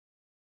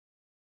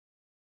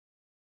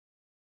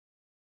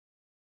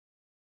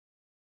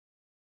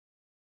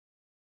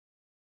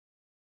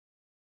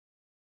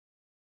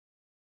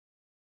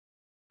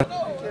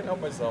can't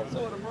help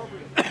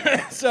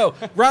myself. So,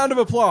 round of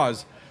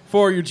applause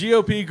for your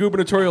GOP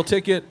gubernatorial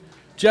ticket,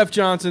 Jeff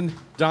Johnson,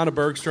 Donna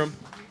Bergstrom.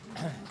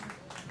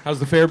 How's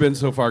the fair been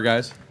so far,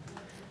 guys?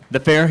 The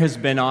fair has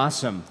been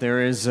awesome.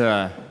 There's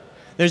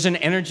an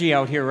energy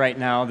out here right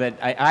now that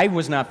I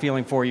was not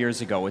feeling 4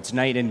 years ago. It's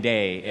night and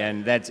day,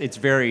 and it's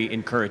very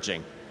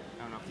encouraging.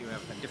 I don't know if you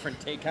have a different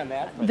take on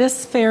that. But.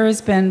 This fair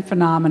has been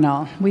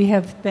phenomenal. We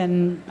have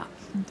been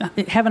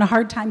having a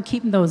hard time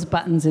keeping those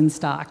buttons in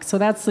stock, so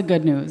that's the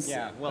good news.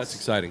 Yeah, well, that's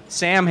exciting.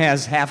 Sam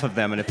has half of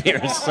them, it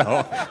appears. So,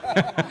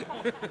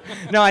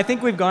 no, I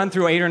think we've gone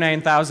through 8,000 or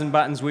 9,000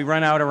 buttons. We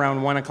run out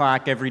around 1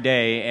 o'clock every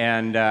day,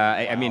 and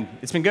I mean,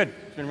 it's been good.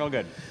 It's been real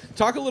good.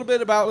 Talk a little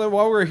bit about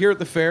while we're here at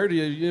the fair. Do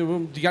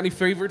you got any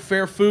favorite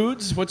fair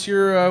foods? What's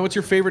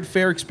your favorite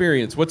fair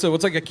experience? What's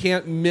like a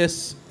can't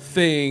miss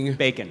thing?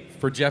 Bacon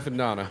for Jeff and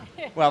Donna.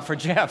 Well, for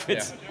Jeff,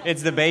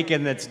 it's the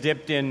bacon that's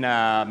dipped in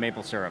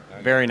maple syrup.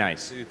 Very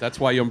nice. That's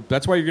why you're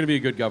going to be a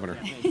good governor.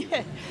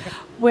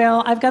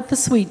 Well, I've got the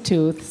sweet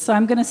tooth, so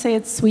I'm going to say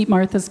it's Sweet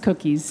Martha's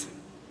cookies.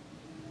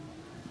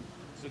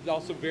 It's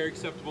also a very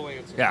acceptable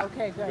answer. Yeah.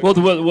 Okay, great.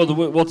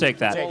 We'll take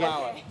that. We'll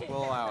allow it.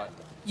 We'll allow it.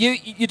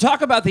 You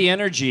talk about the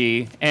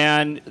energy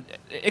and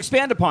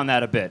expand upon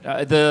that a bit.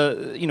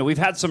 We've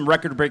had some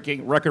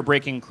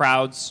record-breaking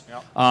crowds.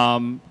 Yep.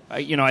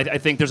 I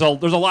think there's a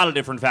lot of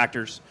different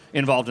factors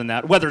involved in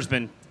that. Weather's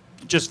been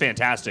just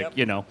fantastic,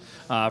 yep.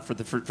 For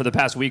the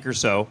past week or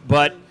so.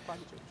 But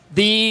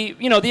the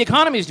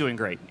economy is doing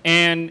great,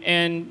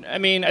 and I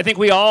mean I think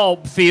we all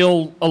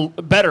feel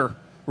better.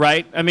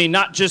 Right? I mean,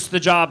 not just the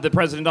job that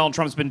President Donald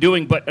Trump's been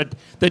doing, but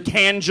the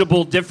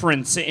tangible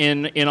difference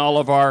in all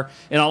of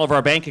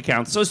our bank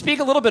accounts. So speak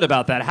a little bit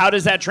about that. How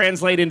does that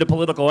translate into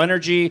political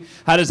energy?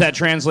 How does that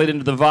translate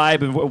into the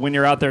vibe when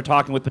you're out there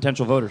talking with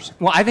potential voters?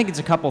 Well, I think it's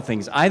a couple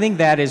things. I think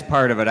that is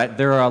part of it.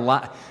 There are a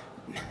lot.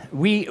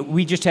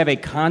 We just have a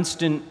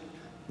constant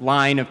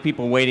line of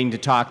people waiting to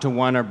talk to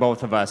one or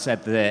both of us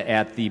at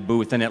the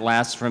booth, and it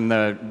lasts from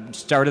the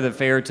start of the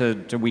fair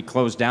to we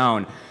close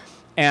down.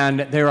 And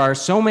there are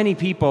so many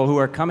people who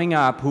are coming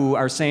up who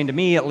are saying to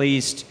me, at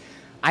least,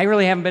 I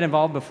really haven't been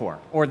involved before,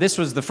 or this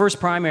was the first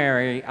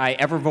primary I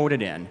ever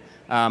voted in,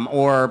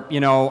 or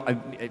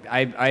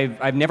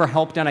I've never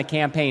helped on a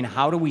campaign.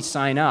 How do we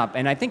sign up?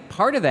 And I think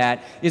part of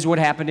that is what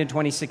happened in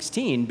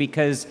 2016,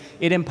 because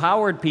it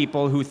empowered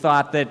people who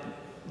thought that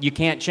you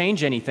can't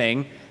change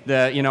anything.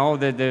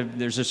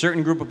 There's a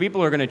certain group of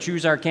people who are going to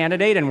choose our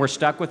candidate, and we're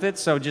stuck with it,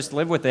 so just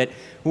live with it,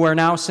 who are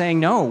now saying,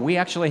 no, we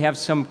actually have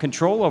some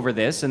control over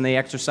this, and they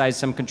exercise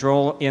some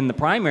control in the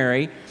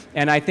primary.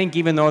 And I think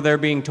even though they're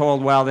being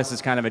told, well, this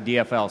is kind of a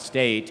DFL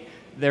state,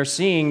 they're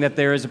seeing that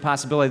there is a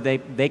possibility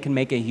they can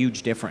make a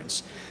huge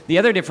difference. The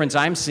other difference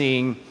I'm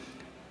seeing,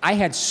 I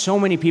had so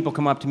many people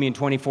come up to me in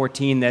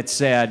 2014 that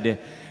said,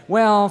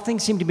 well,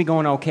 things seem to be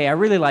going okay. I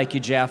really like you,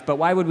 Jeff, but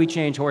why would we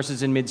change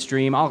horses in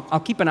midstream? I'll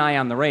keep an eye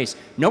on the race.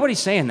 Nobody's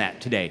saying that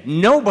today.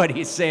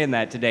 Nobody's saying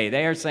that today.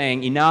 They are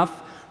saying,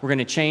 enough, we're going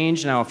to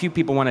change. Now, a few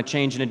people want to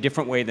change in a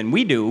different way than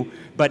we do,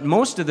 but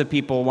most of the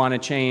people want to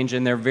change,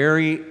 and they're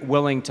very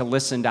willing to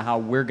listen to how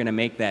we're going to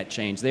make that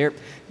change.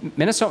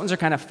 Minnesotans are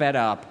kind of fed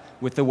up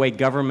with the way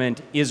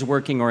government is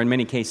working, or in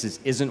many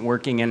cases isn't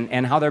working,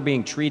 and how they're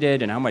being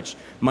treated and how much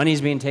money is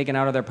being taken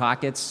out of their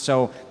pockets.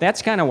 So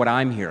that's kind of what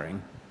I'm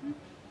hearing.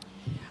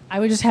 I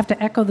would just have to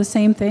echo the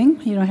same thing.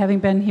 Having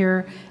been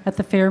here at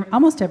the fair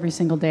almost every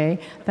single day,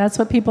 that's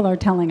what people are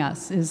telling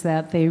us, is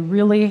that they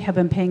really have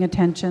been paying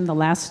attention. The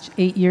last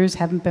 8 years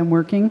haven't been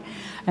working,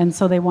 and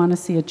so they want to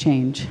see a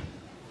change.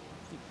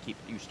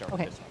 You start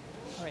okay. with this one.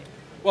 All right.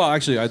 Well,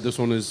 actually, this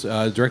one is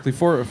directly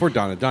for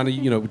Donna.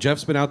 Donna,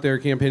 Jeff's been out there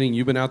campaigning.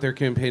 You've been out there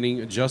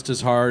campaigning just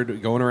as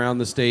hard, going around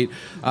the state.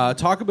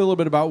 Talk a little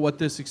bit about what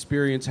this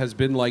experience has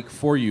been like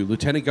for you.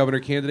 Lieutenant governor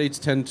candidates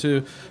tend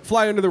to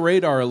fly under the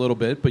radar a little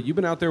bit, but you've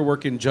been out there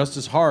working just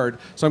as hard.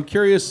 So I'm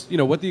curious,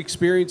 what the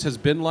experience has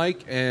been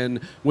like, and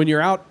when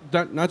you're out,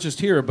 not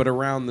just here, but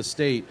around the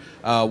state,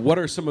 what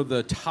are some of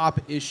the top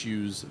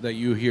issues that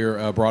you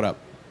hear brought up?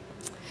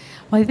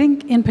 Well, I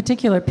think in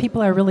particular,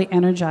 people are really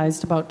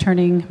energized about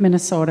turning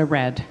Minnesota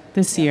red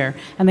this year,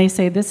 and they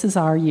say this is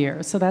our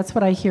year. So that's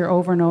what I hear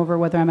over and over,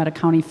 whether I'm at a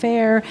county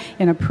fair,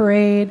 in a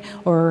parade,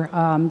 or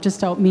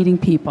just out meeting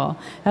people.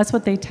 That's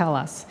what they tell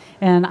us,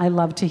 and I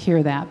love to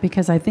hear that,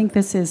 because I think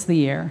this is the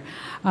year.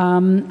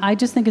 I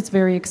just think it's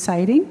very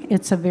exciting.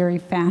 It's a very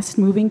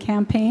fast-moving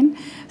campaign.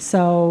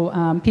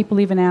 So people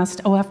even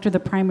asked, after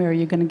the primary,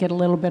 you're going to get a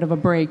little bit of a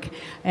break,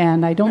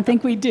 and I don't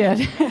think we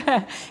did.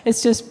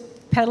 It's just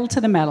pedal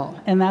to the metal,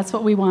 and that's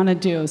what we want to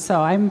do.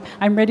 So I'm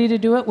ready to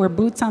do it. We're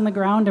boots on the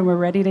ground, and we're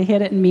ready to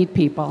hit it and meet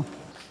people.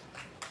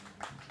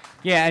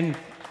 Yeah,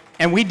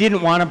 and we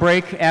didn't want a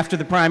break after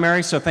the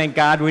primary, so thank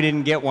God we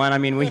didn't get one. I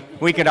mean,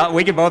 we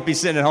could both be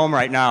sitting at home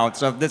right now.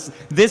 So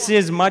this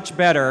is much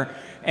better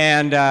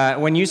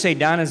And when you say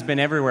Donna's been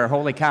everywhere,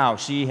 holy cow,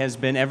 she has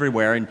been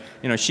everywhere. And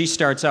she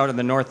starts out in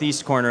the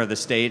northeast corner of the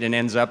state and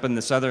ends up in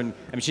the southern.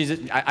 I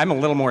mean, I'm a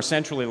little more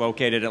centrally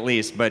located at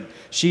least, but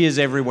she is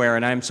everywhere,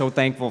 and I'm so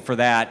thankful for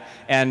that.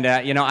 And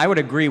I would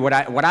agree. What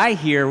I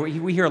hear,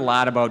 we hear a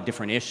lot about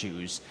different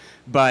issues,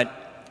 but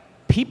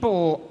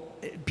people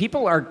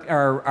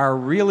are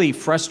really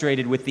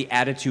frustrated with the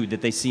attitude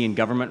that they see in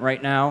government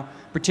right now,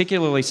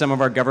 particularly some of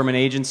our government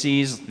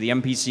agencies, the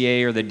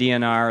MPCA or the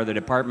DNR or the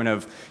Department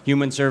of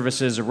Human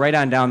Services, or right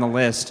on down the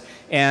list.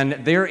 And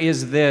there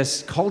is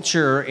this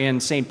culture in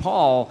St.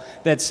 Paul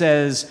that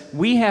says,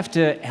 we have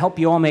to help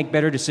you all make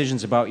better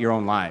decisions about your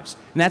own lives.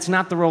 And that's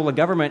not the role of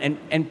government.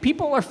 And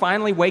people are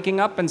finally waking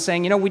up and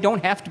saying, we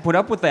don't have to put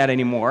up with that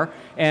anymore,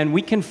 and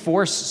we can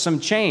force some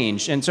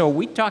change. And so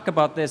we talk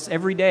about this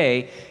every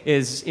day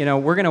is,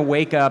 we're going to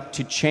wake up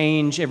to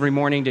change every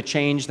morning, to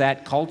change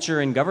that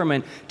culture in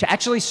government, to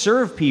actually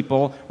serve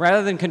people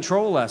rather than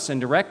control us and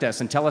direct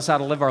us and tell us how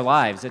to live our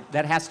lives.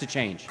 That has to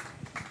change.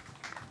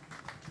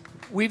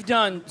 We've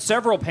done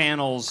several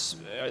panels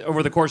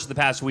over the course of the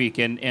past week,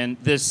 and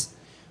this,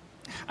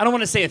 I don't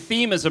want to say a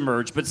theme has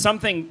emerged, but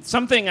something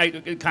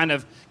I kind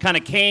of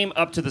came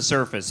up to the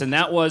surface, and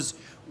that was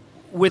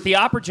with the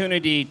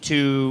opportunity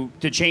to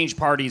change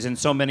parties in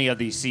so many of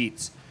these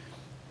seats.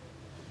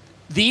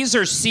 These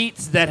are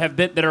seats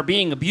that are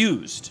being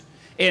abused.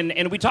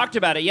 And we talked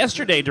about it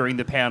yesterday during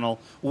the panel,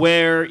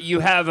 where you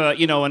have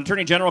an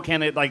attorney general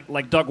candidate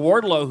like Doug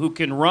Wardlow, who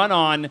can run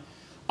on,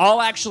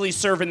 I'll actually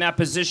serve in that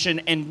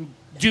position and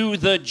do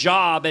the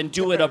job and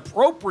do it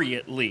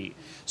appropriately.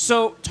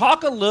 So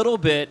talk a little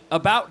bit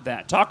about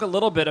that. Talk a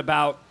little bit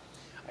about,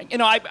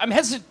 I'm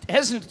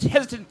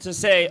hesitant to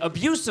say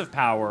abuse of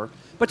power,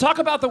 but talk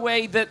about the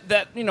way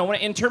that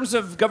in terms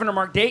of Governor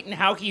Mark Dayton,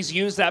 how he's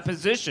used that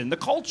position, the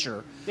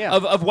culture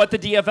of what the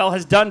DFL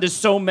has done to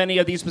so many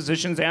of these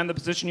positions and the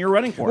position you're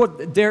running for. Well,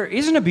 there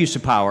is an abuse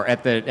of power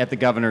at the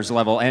governor's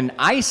level, and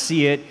I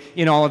see it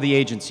in all of the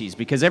agencies,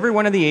 because every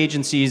one of the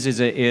agencies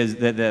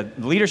the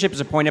leadership is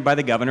appointed by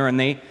the governor, and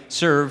they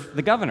serve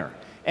the governor.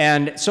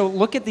 And so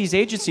look at these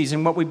agencies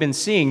and what we've been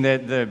seeing.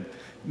 The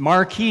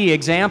marquee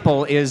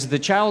example is the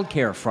child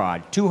care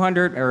fraud.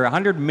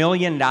 $100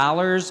 million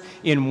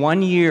in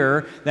 1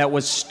 year that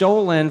was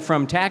stolen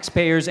from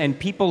taxpayers and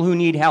people who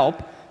need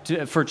help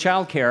for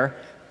child care.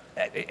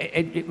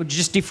 It was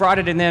just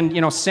defrauded and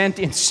then sent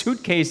in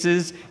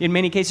suitcases, in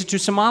many cases, to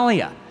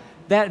Somalia.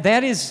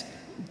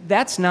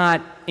 That's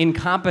not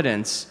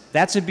incompetence.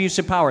 That's abuse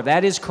of power.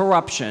 That is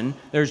corruption.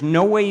 There's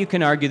no way you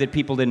can argue that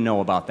people didn't know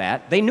about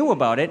that. They knew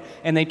about it,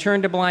 and they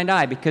turned a blind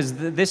eye, because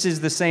this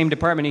is the same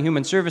Department of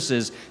Human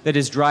Services that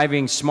is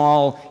driving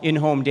small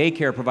in-home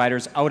daycare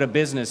providers out of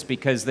business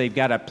because they've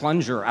got a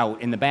plunger out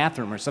in the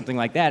bathroom or something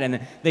like that, and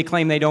they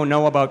claim they don't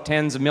know about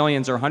tens of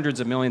millions or hundreds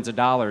of millions of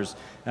dollars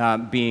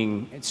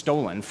being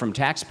stolen from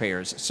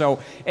taxpayers. So,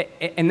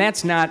 and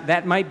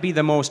that might be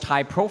the most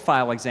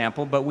high-profile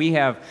example, but we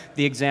have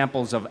the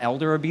examples of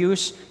elder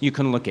abuse. You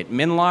can look at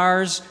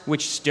MNLARS,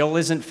 which still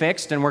isn't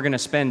fixed, and we're going to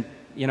spend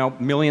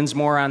millions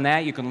more on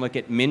that. You can look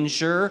at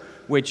MNSure,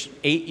 which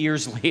 8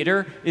 years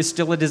later is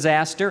still a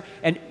disaster,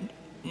 and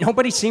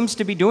nobody seems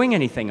to be doing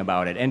anything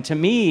about it. And to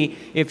me,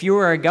 if you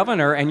are a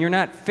governor and you're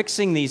not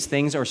fixing these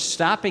things or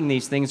stopping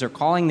these things or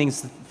calling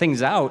these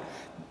things out,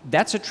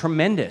 that's a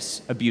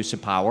tremendous abuse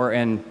of power,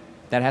 and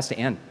that has to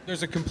end.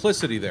 There's a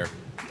complicity there.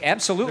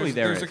 Absolutely,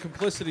 there's a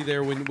complicity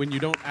there when you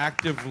don't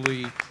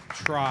actively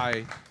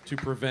try to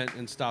prevent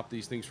and stop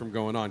these things from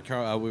going on.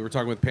 We were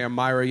talking with Pam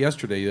Myra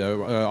yesterday,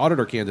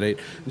 auditor candidate,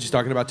 and she's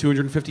talking about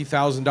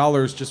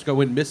 $250,000 just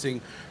going missing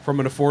from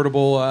an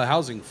affordable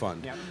housing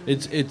fund. Yep.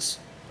 It's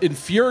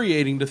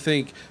infuriating to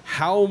think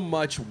how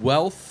much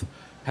wealth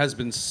has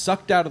been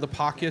sucked out of the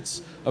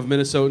pockets of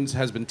Minnesotans,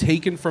 has been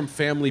taken from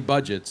family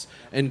budgets,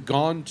 and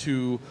gone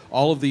to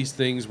all of these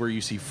things where you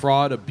see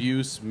fraud,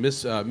 abuse,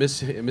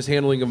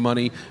 mishandling of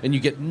money, and you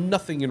get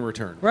nothing in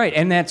return. Right,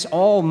 and that's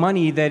all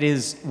money that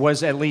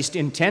was at least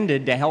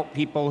intended to help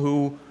people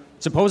who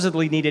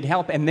supposedly needed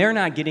help, and they're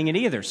not getting it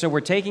either. So we're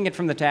taking it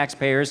from the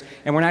taxpayers,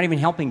 and we're not even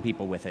helping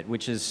people with it,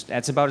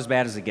 that's about as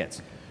bad as it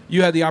gets.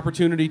 You had the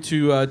opportunity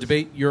to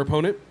debate your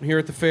opponent here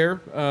at the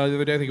fair the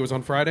other day. I think it was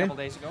on Friday. A couple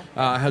days ago.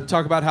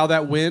 Talk about how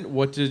that went.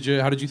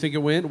 How did you think it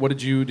went?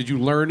 Did you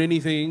learn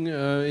anything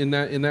in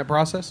that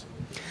process?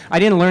 I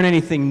didn't learn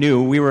anything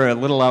new. We were a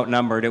little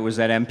outnumbered. It was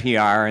at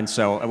NPR, and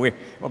so we're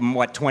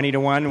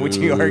 20-1. Would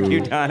you argue,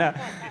 Donna?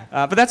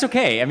 But that's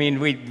okay. I mean,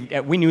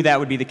 we knew that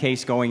would be the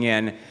case going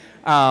in.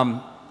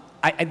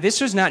 This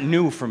was not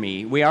new for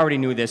me. We already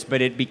knew this,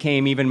 but it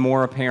became even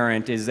more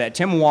apparent is that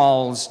Tim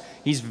Walz,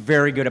 he's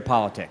very good at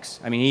politics.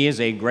 I mean, he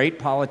is a great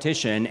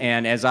politician,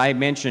 and as I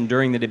mentioned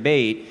during the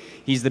debate,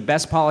 he's the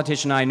best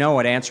politician I know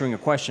at answering a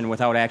question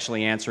without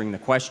actually answering the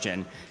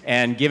question,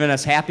 and giving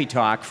us happy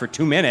talk for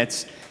 2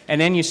 minutes, And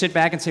then you sit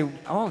back and say,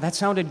 oh, that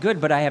sounded good,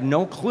 but I have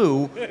no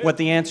clue what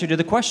the answer to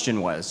the question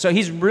was. So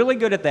he's really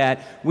good at that.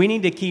 We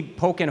need to keep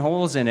poking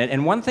holes in it.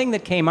 And one thing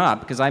that came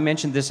up, because I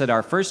mentioned this at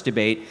our first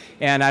debate,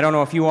 and I don't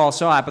know if you all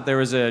saw it, but there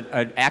was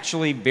a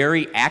actually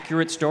very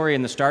accurate story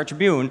in the Star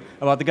Tribune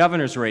about the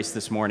governor's race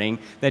this morning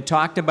that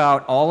talked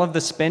about all of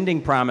the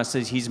spending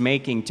promises he's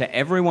making to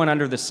everyone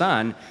under the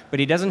sun, but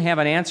he doesn't have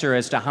an answer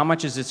as to how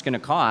much is this going to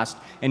cost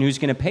and who's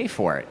going to pay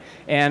for it.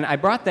 And I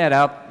brought that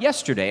up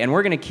yesterday, and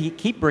we're going to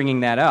keep bringing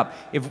that up.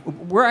 If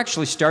we're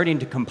actually starting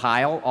to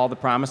compile all the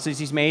promises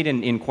he's made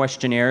in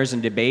questionnaires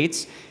and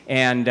debates,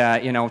 and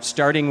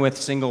starting with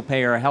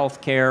single-payer health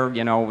care,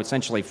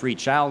 essentially free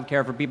child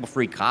care for people,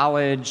 free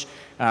college,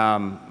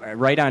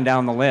 right on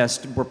down the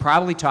list, we're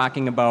probably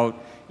talking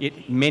about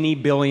many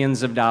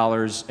billions of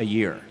dollars a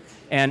year.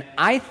 And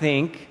I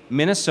think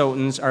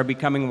Minnesotans are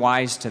becoming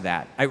wise to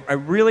that. I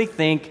really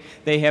think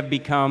they have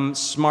become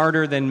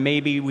smarter than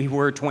maybe we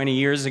were 20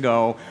 years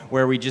ago,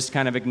 where we just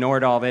kind of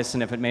ignored all this,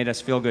 and if it made us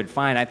feel good,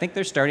 fine. I think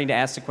they're starting to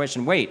ask the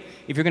question, wait,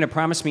 if you're going to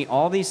promise me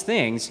all these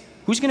things,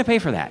 who's going to pay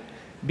for that?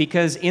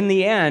 Because in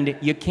the end,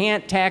 you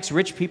can't tax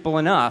rich people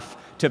enough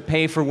to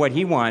pay for what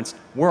he wants.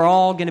 We're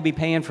all going to be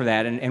paying for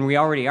that, and we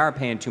already are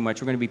paying too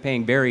much. We're going to be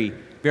paying very,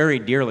 very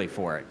dearly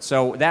for it.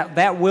 So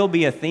that will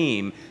be a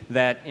theme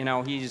that,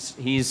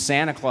 he's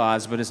Santa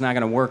Claus, but it's not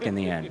going to work in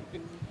the end.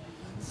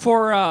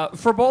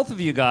 For both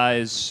of you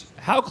guys,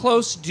 how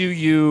close do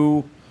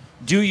you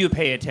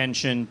pay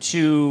attention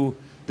to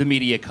the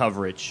media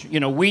coverage?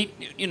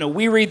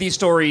 We read these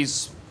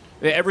stories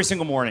every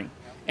single morning,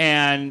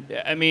 and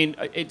I mean,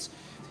 it's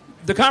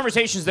the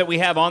conversations that we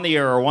have on the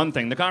air are one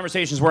thing. The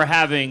conversations we're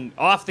having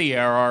off the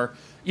air are,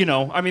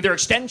 they're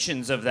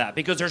extensions of that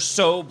because they're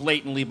so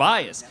blatantly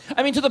biased.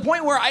 I mean, to the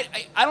point where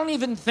I don't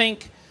even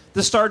think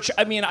the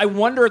I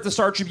wonder if the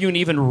Star Tribune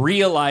even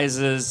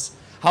realizes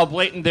how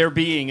blatant they're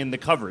being in the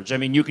coverage. I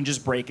mean, you can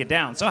just break it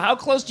down. So how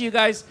close do you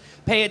guys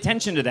pay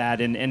attention to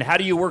that, and how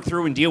do you work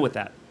through and deal with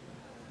that?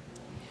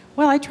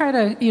 Well, I try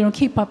to,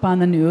 keep up on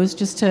the news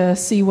just to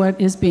see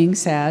what is being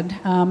said.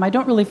 I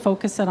don't really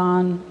focus it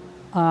on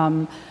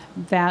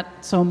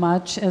that so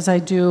much as I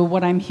do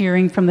what I'm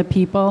hearing from the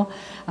people,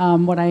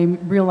 what I'm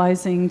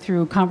realizing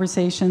through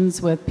conversations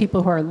with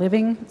people who are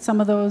living some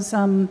of those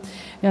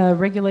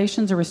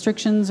regulations or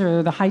restrictions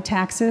or the high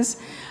taxes.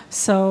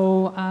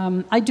 So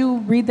I do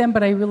read them,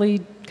 but I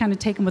really kind of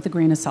take them with a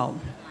grain of salt.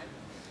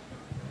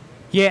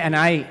 Yeah, and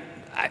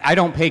I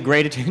don't pay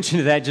great attention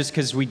to that just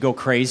because we go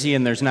crazy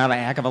and there's not a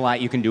heck of a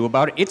lot you can do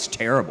about it. It's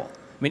terrible.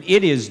 I mean,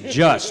 it is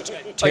just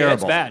terrible. Yeah,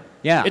 it's bad.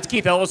 Yeah. It's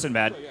Keith Ellison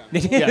bad.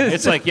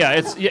 It's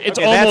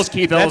okay, almost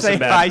Keith Ellison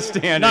bad. That's a high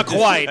standard. Not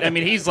quite. I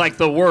mean, he's like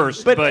the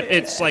worst, but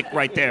it's like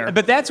right there.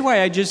 But that's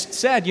why I just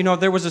said,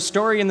 there was a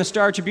story in the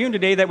Star Tribune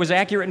today that was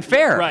accurate and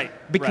fair. Right.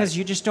 Because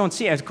you just don't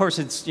see it. Of course,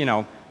 it's,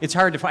 it's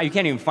hard to find. You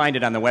can't even find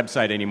it on the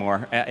website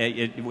anymore.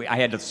 I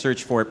had to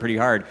search for it pretty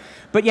hard.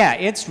 But yeah,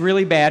 it's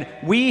really bad.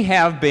 We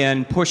have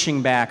been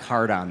pushing back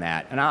hard on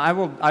that. And I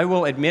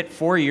will admit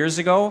 4 years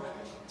ago,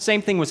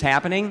 same thing was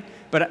happening.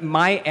 But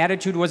my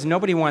attitude was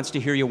nobody wants to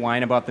hear you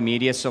whine about the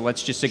media, so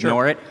let's just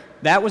ignore it.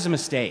 That was a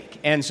mistake.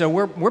 And so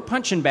we're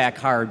punching back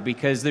hard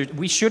because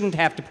we shouldn't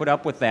have to put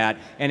up with that,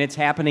 and it's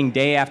happening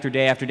day after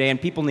day after day, and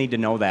people need to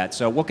know that.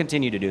 So we'll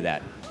continue to do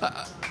that.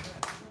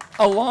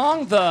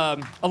 Along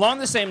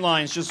the same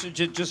lines,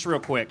 just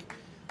real quick,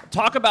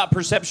 talk about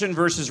perception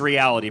versus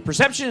reality.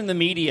 Perception in the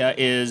media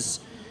is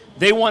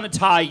they want to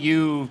tie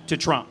you to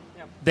Trump.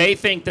 Yep. They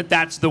think that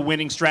that's the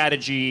winning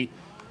strategy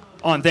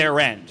on their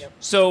end. Yep.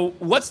 So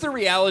what's the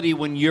reality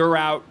when you're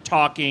out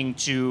talking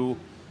to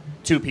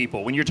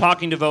people, when you're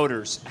talking to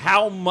voters?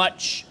 How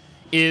much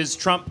is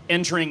Trump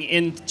entering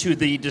into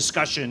the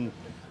discussion,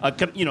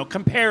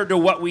 compared to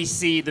what we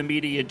see the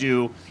media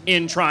do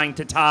in trying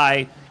to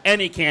tie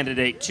any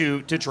candidate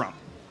to Trump?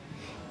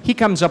 He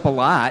comes up a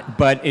lot,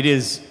 but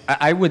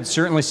I would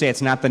certainly say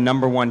it's not the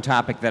number one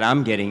topic that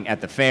I'm getting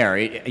at the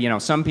fair.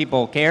 Some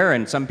people care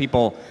and some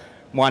people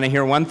want to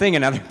hear one thing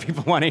and other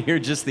people want to hear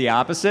just the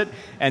opposite.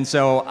 And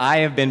so I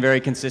have been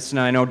very consistent,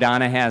 and I know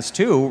Donna has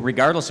too.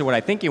 Regardless of what I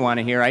think you want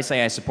to hear, I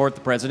say I support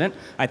the president.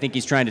 I think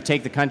he's trying to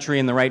take the country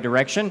in the right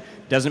direction.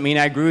 Doesn't mean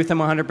I agree with him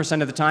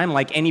 100% of the time.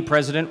 Like any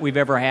president we've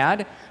ever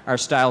had, our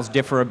styles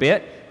differ a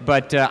bit.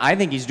 But I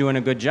think he's doing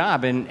a good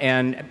job,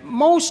 and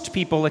most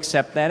people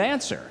accept that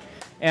answer.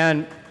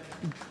 And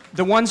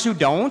the ones who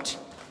don't,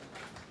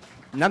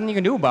 nothing you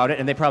can do about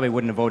it, and they probably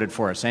wouldn't have voted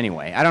for us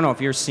anyway. I don't know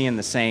if you're seeing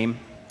the same.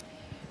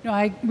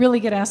 I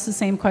really get asked the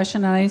same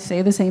question, and I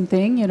say the same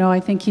thing. I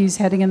think he's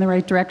heading in the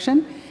right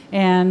direction,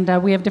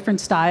 and we have different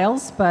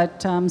styles,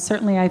 but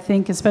certainly I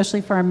think,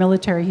 especially for our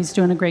military, he's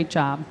doing a great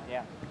job.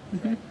 Yeah.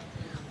 Mm-hmm.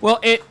 Well,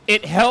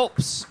 it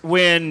helps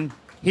when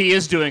he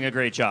is doing a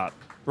great job,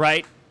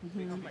 right?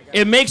 Mm-hmm.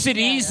 It makes it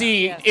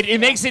easy.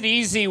 It makes it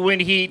easy when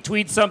he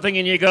tweets something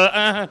and you go,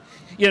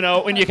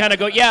 and you kind of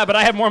go, yeah, but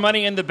I have more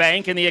money in the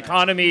bank and the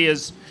economy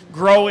is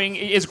growing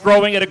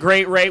at a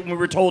great rate when we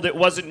were told it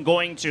wasn't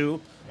going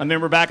to. I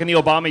remember back in the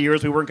Obama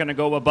years, we weren't going to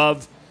go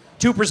above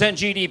 2%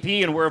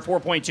 GDP, and we're at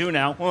 4.2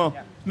 now. Well,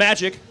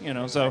 magic, you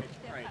know. So.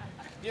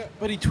 Yeah,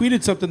 but he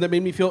tweeted something that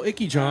made me feel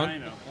icky, John. I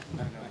know.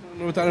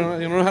 I don't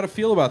know how to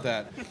feel about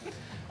that.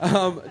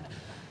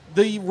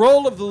 The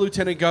role of the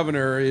lieutenant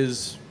governor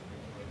is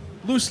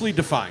loosely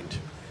defined,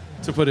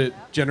 to put it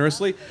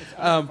generously.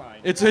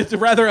 It's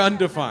rather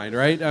undefined,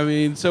 right? I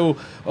mean, so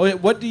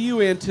what do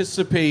you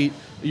anticipate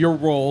your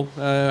role?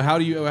 How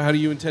do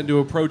you intend to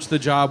approach the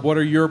job? What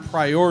are your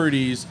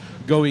priorities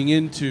going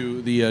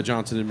into the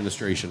Johnson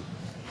administration?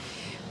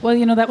 Well,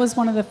 you know, that was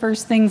one of the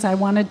first things I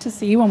wanted to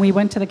see when we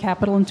went to the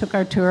Capitol and took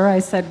our tour. I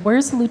said,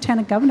 where's the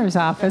Lieutenant Governor's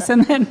office?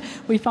 And then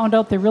we found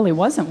out there really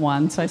wasn't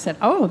one. So I said,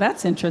 oh,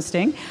 that's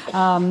interesting.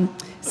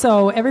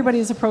 So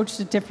everybody's approached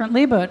it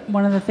differently, but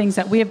one of the things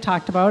that we have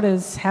talked about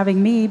is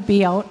having me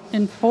be out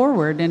and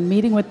forward and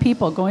meeting with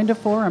people, going to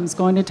forums,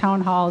 going to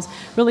town halls,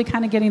 really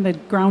kind of getting the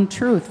ground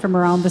truth from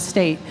around the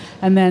state,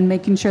 and then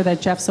making sure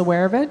that Jeff's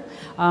aware of it.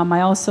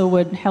 I also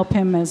would help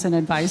him as an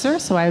advisor,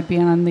 so I would be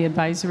on the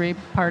advisory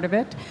part of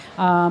it,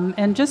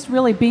 and just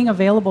really being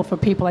available for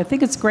people. I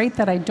think it's great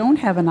that I don't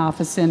have an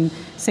office in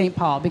St.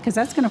 Paul, because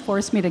that's going to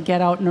force me to get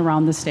out and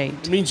around the state.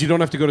 It means you don't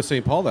have to go to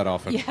St. Paul that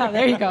often. Yeah,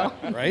 there you go.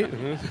 Right?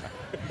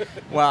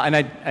 Well,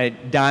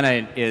 and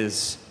Donna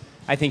is,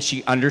 I think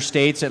she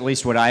understates at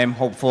least what I am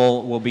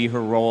hopeful will be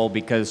her role,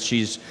 because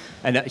she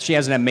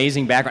has an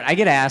amazing background. I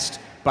get asked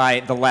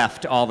by the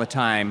left all the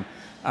time,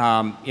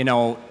 you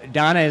know,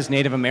 Donna is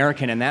Native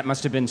American, and that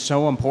must have been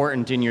so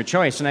important in your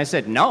choice. And I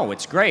said, no,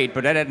 it's great,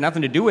 but that had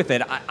nothing to do with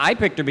it. I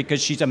picked her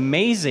because she's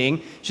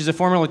amazing. She's a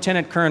former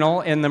lieutenant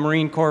colonel in the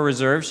Marine Corps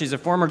Reserve. She's a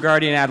former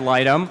guardian ad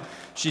litem.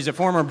 She's a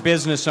former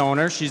business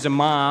owner. She's a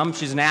mom.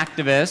 She's an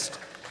activist.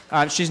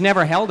 She's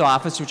never held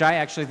office, which I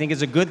actually think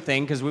is a good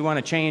thing, because we want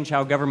to change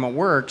how government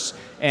works.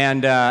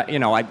 And, you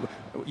know,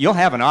 you'll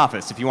have an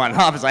office if you want an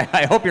office.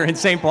 I hope you're in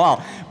St.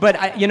 Paul.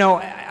 But, you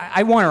know,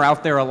 I want her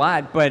out there a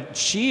lot, but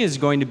she is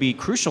going to be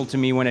crucial to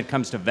me when it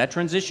comes to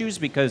veterans issues,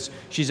 because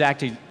she's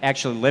actually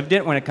lived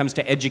it, when it comes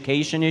to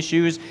education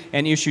issues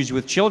and issues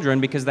with children,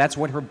 because that's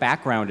what her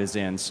background is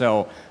in.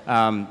 So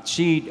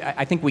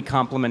I think we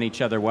complement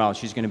each other well.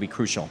 She's going to be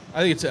crucial.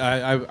 I think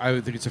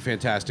it's a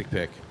fantastic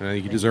pick, and I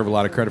think you deserve a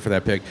lot of credit for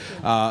that pick.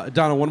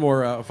 Donna, one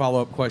more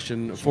follow-up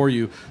question for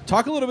you.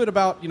 Talk a little bit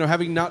about, you know,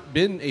 having not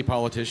been a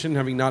politician,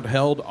 having not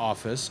held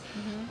office.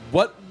 Mm-hmm.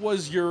 What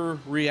was your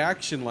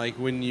reaction like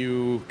when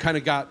you kind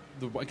of got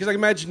because I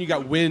imagine you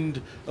got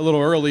wind a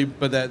little early,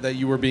 but that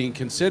you were being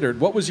considered.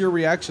 What was your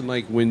reaction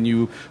like when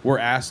you were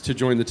asked to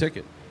join the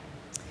ticket?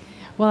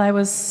 Well, I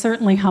was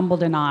certainly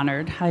humbled and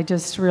honored. I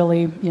just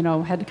really, you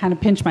know, had to kind of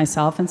pinch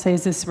myself and say,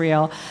 is this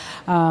real?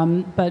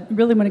 But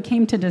really, when it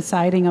came to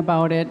deciding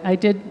about it, I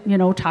did, you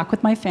know, talk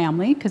with my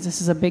family, because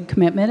this is a big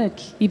commitment. It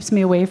keeps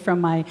me away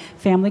from my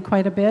family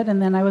quite a bit.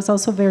 And then I was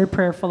also very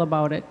prayerful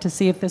about it to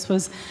see if this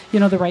was, you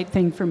know, the right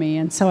thing for me.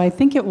 And so I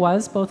think it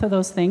was both of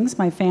those things.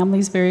 My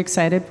family's very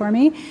excited for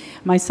me.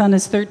 My son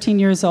is 13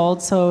 years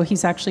old, so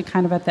he's actually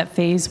kind of at that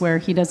phase where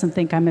he doesn't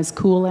think I'm as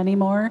cool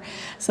anymore.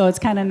 So it's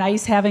kind of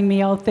nice having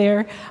me out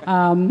there.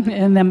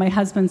 And then my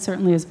husband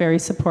certainly is very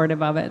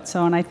supportive of it.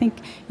 So, and I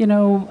think, you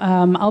know,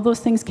 all those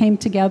things came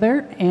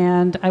together,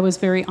 and I was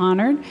very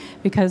honored,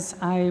 because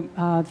I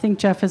think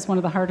Jeff is one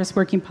of the hardest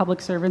working public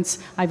servants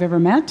I've ever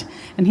met,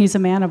 and he's a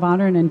man of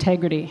honor and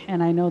integrity.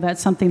 And I know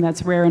that's something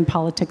that's rare in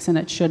politics, and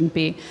it shouldn't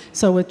be.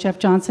 So with Jeff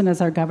Johnson as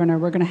our governor,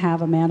 we're going to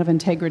have a man of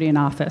integrity in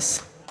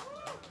office.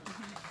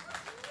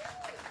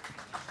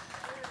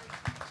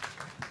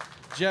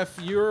 Jeff,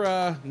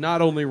 you're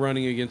not only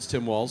running against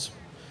Tim Walz.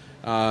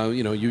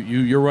 You know,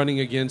 you're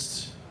running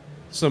against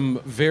some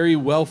very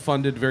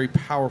well-funded, very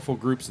powerful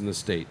groups in the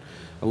state.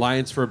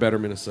 Alliance for a Better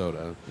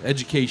Minnesota,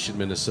 Education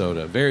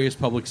Minnesota, various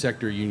public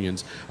sector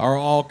unions are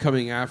all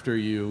coming after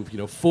you, you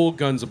know, full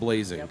guns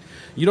a-blazing. Yep.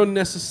 You don't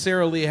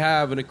necessarily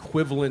have an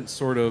equivalent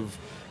sort of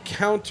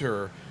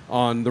counter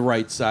on the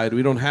right side.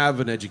 We don't have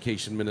an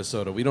Education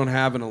Minnesota. We don't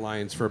have an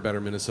Alliance for a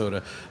Better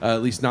Minnesota,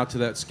 at least not to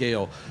that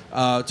scale.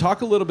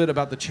 Talk a little bit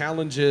about the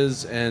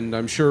challenges and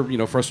I'm sure, you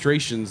know,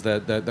 frustrations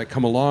that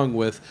come along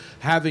with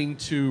having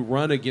to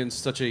run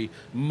against such a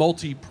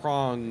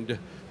multi-pronged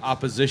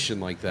opposition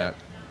like that.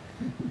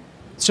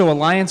 So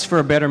Alliance for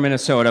a Better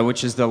Minnesota,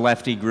 which is the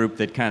lefty group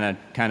that kind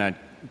of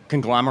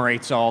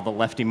conglomerates all the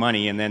lefty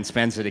money and then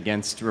spends it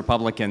against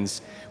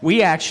Republicans.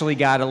 We actually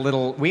got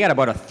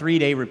about a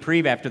 3-day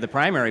reprieve after the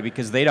primary,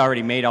 because they'd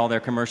already made all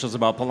their commercials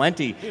about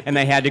Pawlenty, and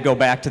they had to go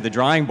back to the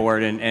drawing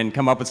board and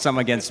come up with some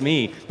against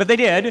me. But they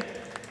did.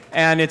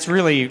 And it's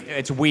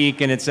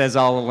weak, and it says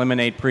I'll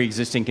eliminate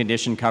pre-existing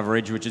condition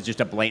coverage, which is just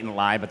a blatant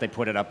lie, but they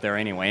put it up there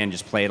anyway and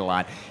just play it a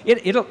lot.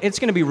 It's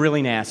going to be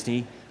really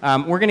nasty.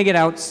 We're going to get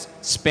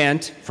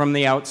outspent from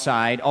the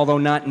outside, although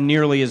not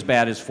nearly as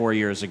bad as 4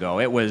 years ago.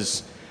 It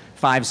was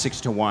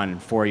 5-6 to 1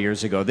 4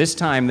 years ago. This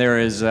time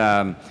there's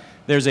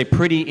a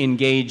pretty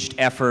engaged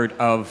effort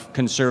of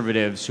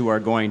conservatives who are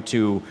going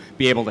to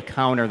be able to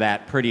counter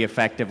that pretty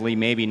effectively,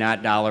 maybe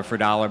not dollar for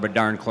dollar, but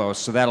darn close.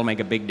 So that'll make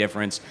a big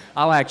difference.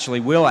 We'll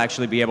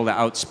actually be able to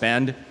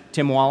outspend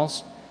Tim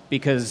Walz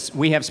because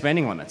we have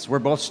spending limits. We're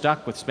both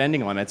stuck with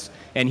spending limits,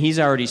 and he's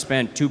already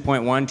spent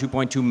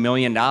 $2.2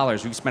 million.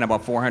 We've spent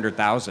about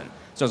 $400,000.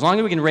 So as long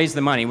as we can raise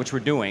the money, which we're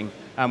doing,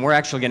 we're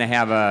actually going to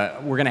have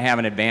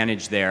an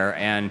advantage there.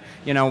 And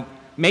you know,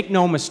 make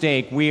no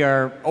mistake,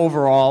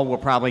 we'll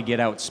probably get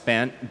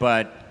outspent,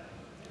 but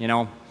you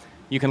know,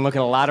 you can look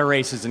at a lot of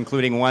races,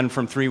 including one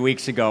from 3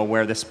 weeks ago,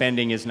 where the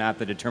spending is not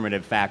the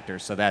determinative factor.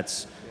 So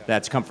that's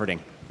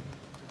comforting.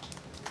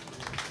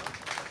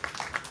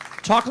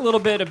 Talk a little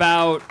bit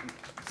about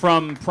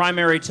from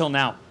primary till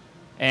now,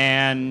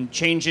 and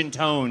change in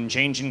tone,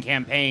 change in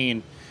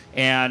campaign,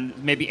 and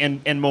maybe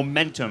and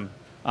momentum.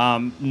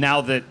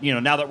 Now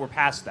that we're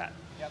past that.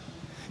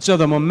 So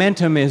the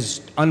momentum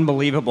is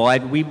unbelievable.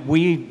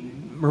 We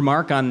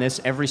remark on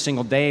this every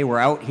single day. We're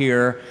out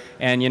here,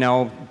 and you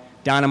know,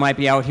 Donna might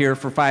be out here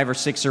for 5 or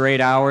 6 or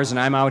 8 hours, and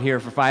I'm out here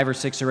for 5 or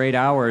 6 or 8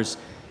 hours,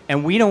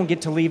 and we don't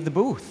get to leave the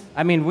booth.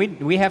 I mean,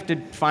 we have to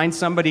find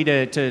somebody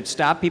to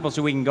stop people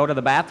so we can go to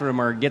the bathroom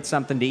or get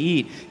something to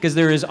eat, because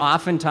there is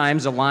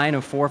oftentimes a line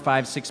of 4,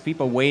 5, 6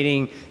 people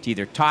waiting to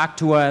either talk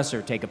to us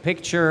or take a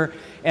picture,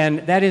 and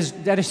that is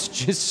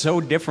just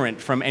so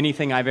different from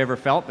anything I've ever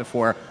felt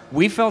before.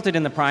 We felt it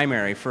in the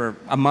primary for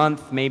a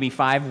month, maybe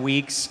 5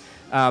 weeks,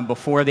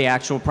 before the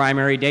actual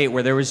primary date,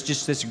 where there was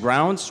just this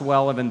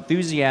groundswell of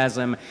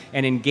enthusiasm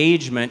and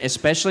engagement,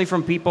 especially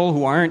from people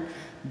who aren't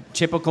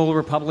typical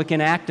Republican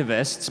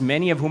activists,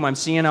 many of whom I'm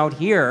seeing out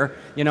here.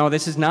 You know,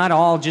 this is not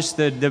all just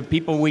the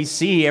people we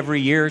see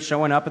every year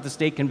showing up at the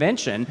state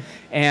convention.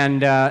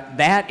 And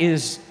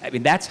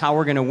that's how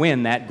we're going to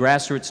win, that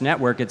grassroots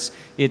network.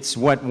 It's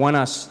what won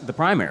us the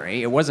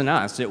primary. It wasn't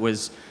us. It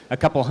was a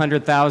couple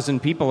 100,000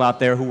 people out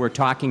there who were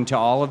talking to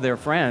all of their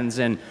friends,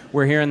 and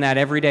we're hearing that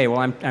every day.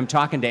 Well, I'm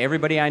talking to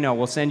everybody I know.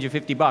 We'll send you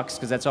 $50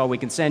 because that's all we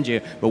can send you,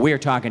 but we are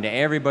talking to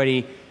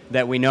everybody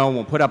that we know.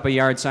 We'll put up a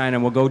yard sign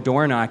and we'll go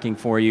door knocking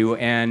for you.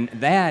 And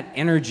that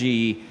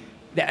energy,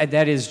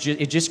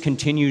 it just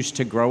continues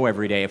to grow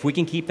every day. If we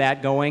can keep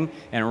that going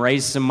and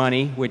raise some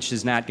money, which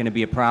is not going to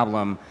be a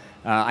problem,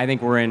 I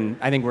think we're in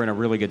a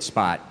really good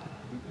spot.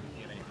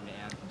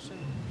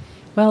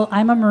 Well,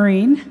 I'm a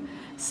Marine,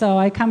 so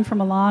I come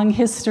from a long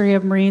history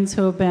of Marines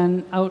who have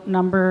been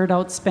outnumbered,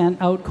 outspent,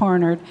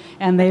 outcornered,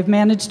 and they've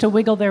managed to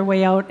wiggle their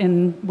way out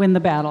and win the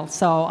battle.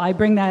 So I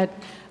bring that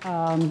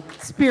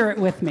spirit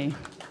with me.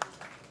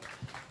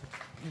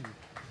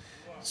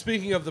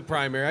 Speaking of the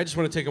primary, I just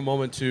want to take a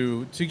moment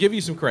to give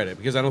you some credit,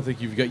 because I don't think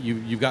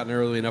you've gotten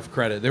early enough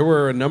credit. There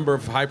were a number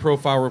of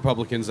high-profile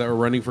Republicans that were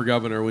running for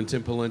governor when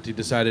Tim Pawlenty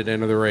decided to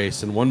enter the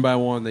race, and one by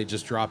one they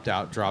just dropped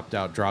out.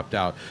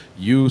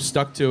 You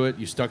stuck to it.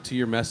 You stuck to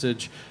your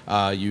message.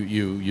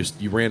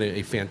 You ran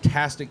a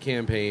fantastic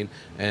campaign,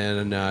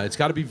 and it's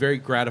got to be very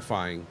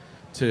gratifying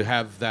to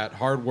have that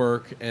hard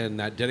work and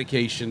that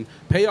dedication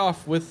pay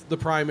off with the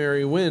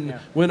primary win. Yeah.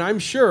 When I'm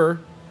sure.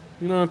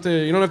 You don't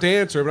have to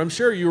answer, but I'm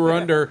sure you were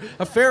under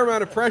a fair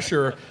amount of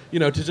pressure,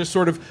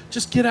 to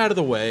just get out of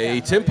the way.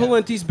 Yeah, Tim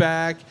Pawlenty's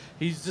back.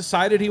 He's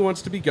decided he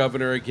wants to be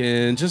governor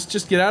again.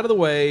 Just get out of the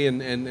way,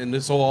 and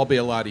this will all be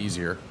a lot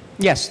easier.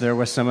 Yes, there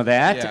was some of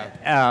that.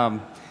 Yeah.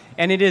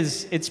 And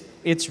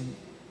it's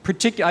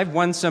particular. I've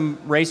won some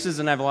races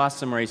and I've lost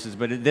some races,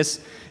 but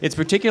it's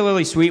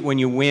particularly sweet when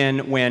you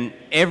win, when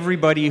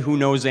everybody who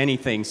knows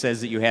anything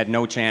says that you had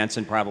no chance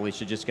and probably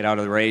should just get out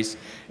of the race.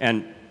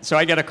 And so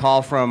I got a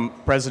call from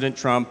President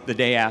Trump the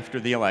day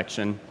after the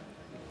election.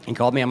 He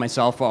called me on my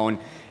cell phone,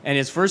 and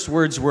his first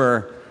words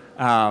were,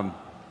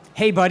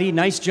 "Hey, buddy,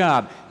 nice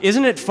job.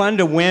 Isn't it fun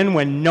to win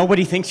when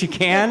nobody thinks you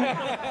can?"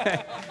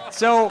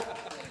 So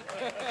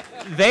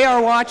they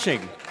are watching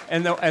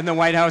in the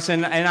White House,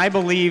 and I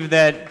believe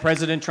that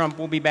President Trump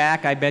will be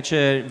back. I bet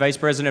you Vice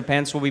President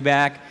Pence will be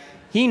back.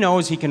 He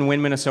knows he can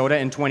win Minnesota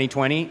in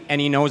 2020,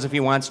 and he knows if he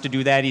wants to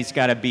do that, he's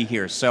got to be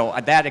here. So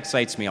that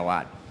excites me a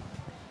lot.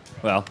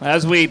 Well,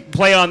 as we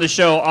play on the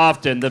show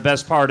often, the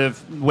best part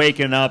of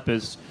waking up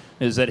is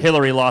that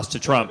Hillary lost to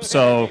Trump.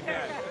 So,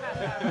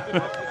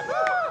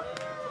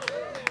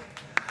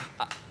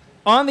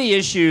 on the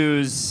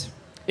issues,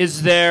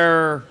 is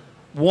there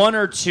one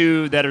or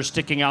two that are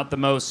sticking out the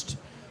most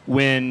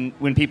when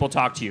people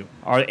talk to you?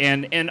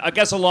 And I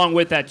guess along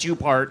with that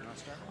two-part,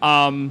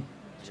 are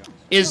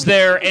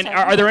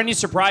there any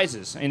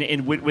surprises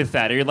with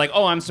that? Are you like,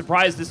 oh, I'm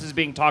surprised this is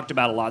being talked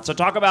about a lot? So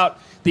talk about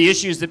the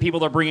issues that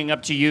people are bringing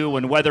up to you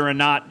and whether or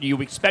not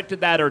you expected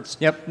that or it's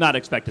not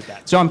expected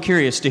that. So I'm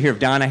curious to hear if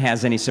Donna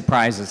has any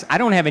surprises. I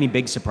don't have any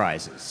big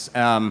surprises.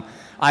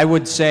 I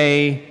would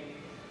say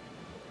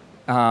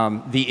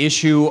the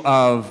issue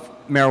of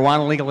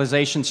marijuana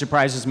legalization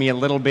surprises me a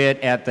little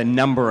bit at the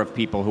number of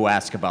people who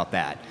ask about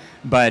that.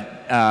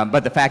 But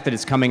the fact that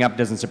it's coming up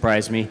doesn't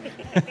surprise me.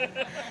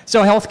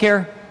 So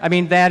healthcare, I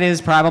mean, that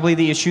is probably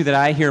the issue that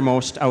I hear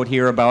most out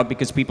here about,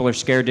 because people are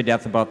scared to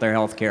death about their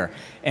healthcare.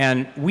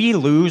 And we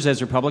lose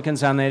as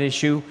Republicans on that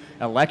issue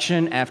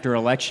election after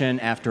election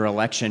after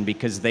election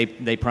because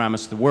they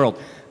promise the world.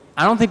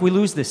 I don't think we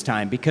lose this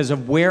time because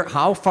of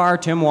how far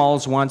Tim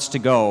Walz wants to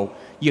go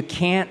You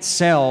can't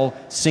sell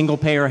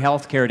single-payer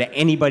health care to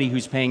anybody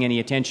who's paying any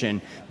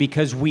attention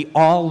because we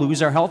all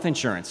lose our health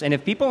insurance. And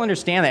if people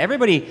understand that,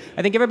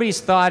 I think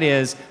everybody's thought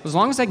is, as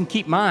long as I can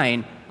keep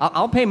mine,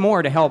 I'll pay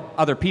more to help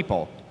other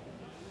people.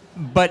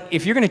 But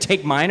if you're going to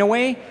take mine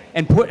away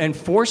and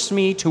force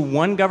me to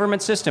one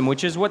government system,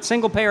 which is what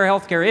single-payer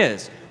health care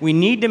is, we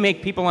need to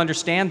make people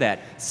understand that.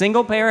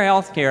 Single-payer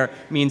health care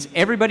means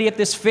everybody at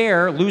this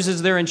fair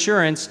loses their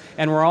insurance,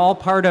 and we're all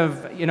part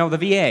of, the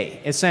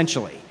VA,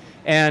 essentially.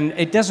 And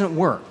it doesn't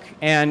work.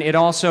 And it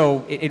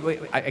also,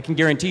 I can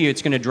guarantee you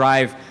it's going to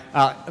drive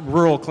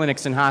rural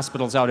clinics and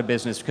hospitals out of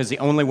business, because the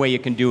only way you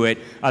can do it,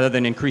 other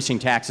than increasing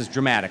taxes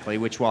dramatically,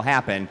 which will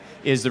happen,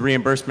 is the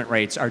reimbursement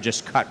rates are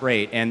just cut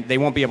rate, and they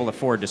won't be able to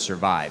afford to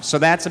survive. So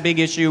that's a big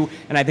issue,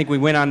 and I think we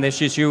win on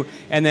this issue.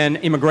 And then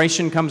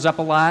immigration comes up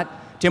a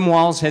lot. Tim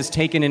Walz has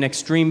taken an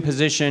extreme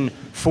position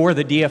for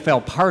the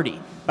DFL party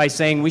by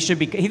saying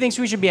he thinks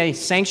we should be a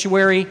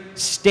sanctuary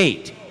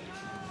state.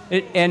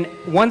 And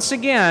once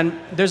again,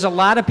 there's a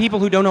lot of people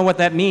who don't know what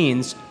that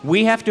means.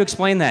 We have to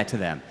explain that to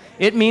them.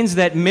 It means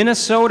that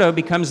Minnesota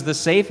becomes the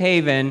safe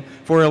haven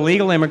for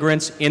illegal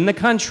immigrants in the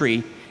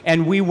country,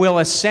 and we will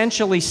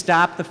essentially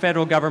stop the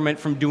federal government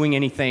from doing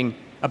anything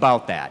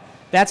about that.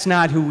 That's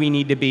not who we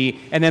need to be.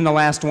 And then the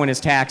last one is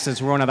taxes.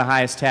 We're one of the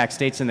highest tax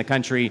states in the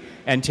country,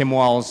 and Tim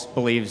Walz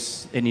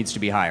believes it needs to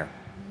be higher.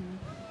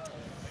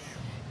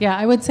 Yeah,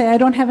 I would say I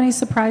don't have any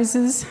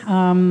surprises.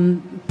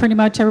 Pretty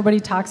much everybody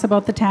talks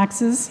about the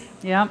taxes.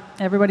 Yeah,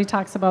 everybody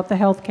talks about the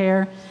health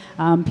care.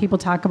 People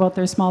talk about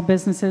their small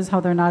businesses, how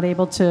they're not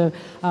able to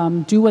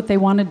do what they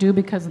want to do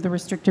because of the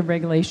restrictive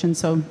regulations.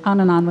 So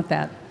on and on with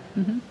that.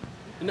 Mm-hmm.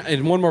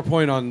 And one more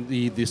point on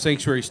the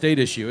sanctuary state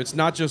issue. It's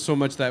not just so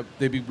much that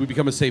we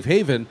become a safe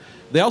haven.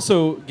 They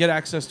also get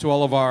access to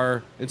all of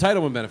our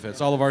entitlement benefits,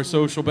 all of our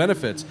social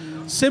benefits.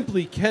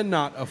 Simply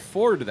cannot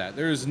afford that.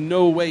 There is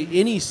no way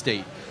any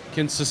state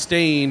can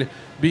sustain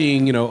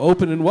being,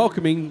 open and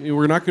welcoming.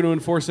 We're not going to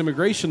enforce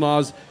immigration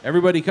laws.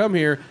 Everybody come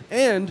here,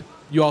 and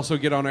you also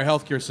get on our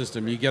healthcare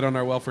system. You get on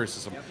our welfare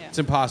system. Yep. It's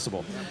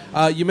impossible.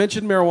 You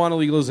mentioned marijuana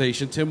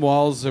legalization. Tim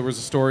Walz, there was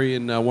a story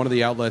in one of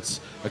the outlets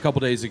a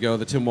couple days ago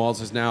that Tim Walz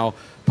has now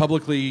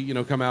publicly,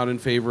 come out in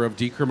favor of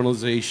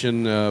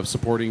decriminalization, of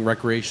supporting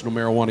recreational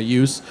marijuana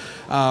use.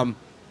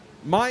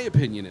 My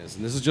opinion is,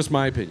 and this is just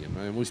my opinion,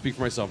 I only speak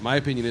for myself, my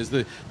opinion is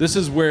that this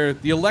is where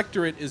the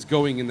electorate is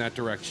going in that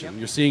direction. Yep.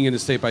 You're seeing it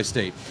state by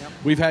state. Yep.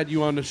 We've had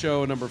you on the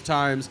show a number of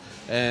times,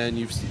 and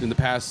you've in the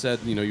past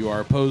said, you are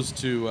opposed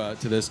to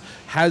this.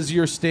 Has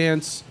your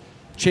stance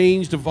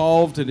changed,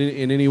 evolved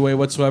in any way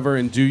whatsoever,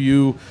 and do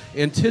you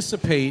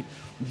anticipate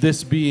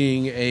this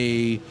being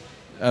a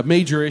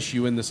major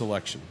issue in this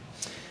election?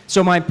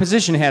 So my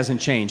position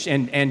hasn't changed,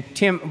 and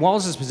Tim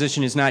Walz's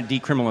position is not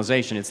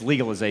decriminalization, it's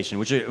legalization,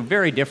 which are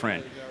very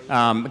different,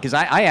 because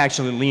I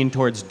actually lean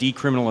towards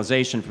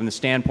decriminalization from the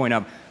standpoint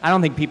of, I don't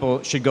think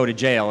people should go to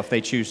jail if they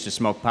choose to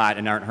smoke pot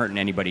and aren't hurting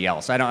anybody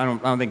else. I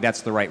don't think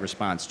that's the right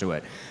response to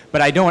it.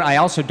 But I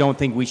also don't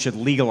think we should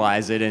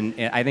legalize it, and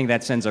I think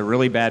that sends a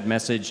really bad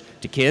message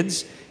to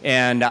kids.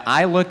 And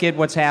I look at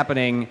what's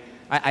happening.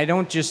 I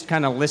don't just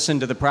kind of listen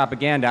to the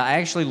propaganda. I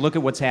actually look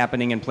at what's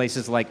happening in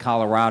places like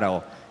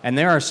Colorado. And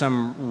there are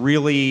some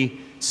really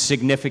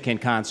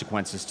significant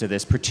consequences to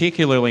this,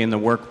 particularly in the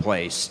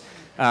workplace.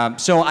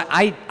 So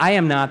I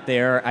am not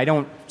there. I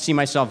don't see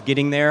myself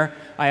getting there.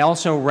 I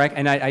also,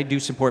 and I do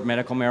support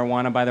medical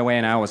marijuana, by the way,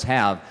 and I always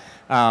have.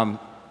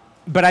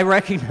 But I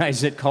recognize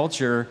that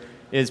culture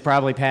is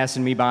probably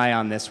passing me by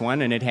on this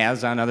one, and it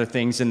has on other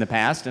things in the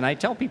past. And I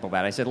tell people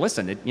that. I said,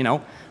 listen,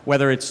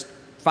 whether it's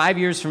 5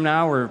 years from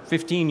now or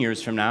 15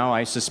 years from now,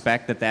 I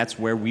suspect that that's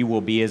where we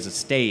will be as a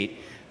state.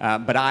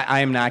 But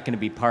I am not going to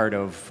be part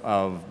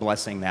of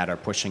blessing that or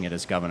pushing it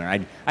as governor.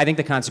 I think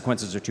the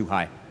consequences are too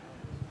high.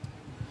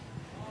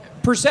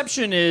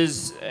 Perception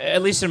is,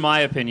 at least in my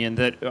opinion,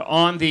 that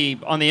on the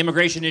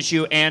immigration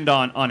issue and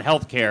on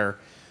health care,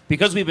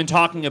 because we've been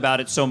talking about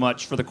it so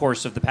much for the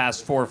course of the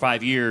past 4 or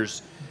 5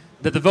 years,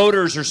 that the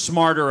voters are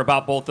smarter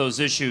about both those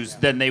issues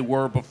than they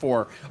were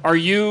before. Are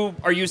you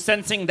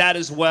sensing that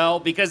as well?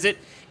 Because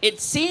it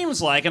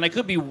seems like, and I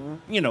could be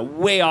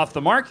way off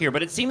the mark here,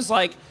 but it seems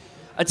like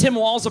a Tim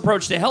Walz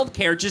approach to health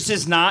care just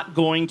is not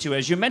going to,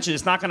 as you mentioned,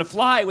 it's not going to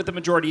fly with the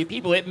majority of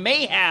people. It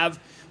may have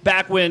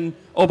back when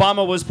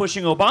Obama was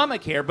pushing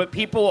Obamacare, but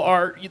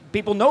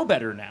people know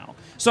better now.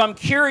 So I'm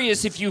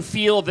curious if you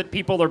feel that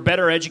people are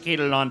better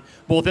educated on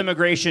both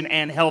immigration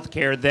and health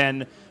care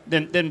than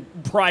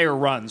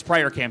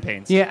prior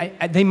campaigns.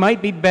 Yeah, they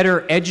might be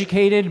better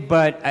educated,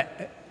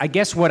 but I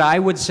guess what I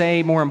would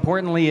say more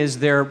importantly is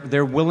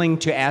they're willing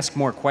to ask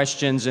more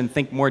questions and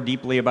think more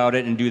deeply about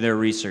it and do their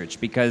research,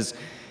 because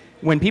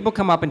when people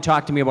come up and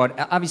talk to me about,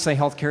 obviously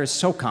healthcare is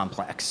so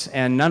complex,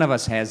 and none of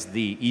us has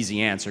the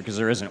easy answer because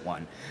there isn't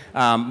one.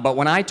 But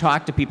when I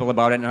talk to people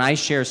about it and I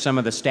share some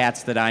of the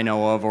stats that I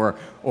know of,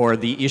 or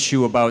the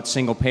issue about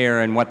single payer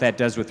and what that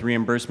does with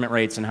reimbursement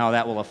rates and how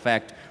that will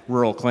affect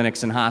rural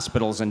clinics and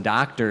hospitals and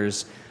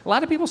doctors, a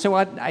lot of people say,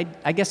 well,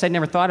 I guess I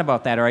never thought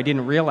about that, or I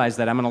didn't realize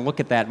that. I'm going to look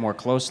at that more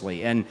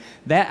closely. And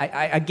that,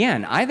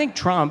 again, I think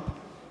Trump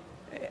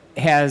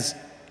has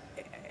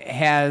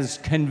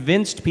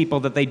convinced people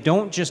that they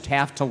don't just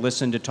have to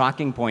listen to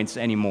talking points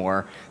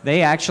anymore.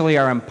 They actually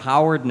are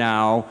empowered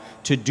now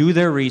to do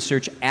their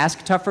research,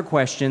 ask tougher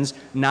questions,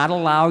 not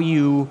allow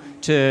you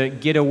to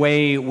get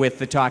away with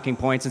the talking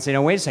points and say,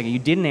 no, wait a second, you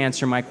didn't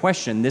answer my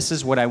question. This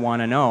is what I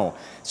want to know.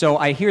 So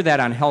I hear that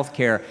on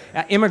healthcare.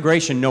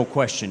 Immigration, no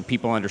question,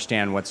 people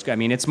understand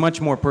it's much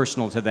more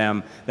personal to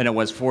them than it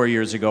was 4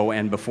 years ago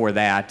and before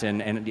that.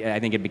 And I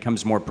think it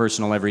becomes more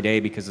personal every day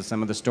because of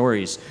some of the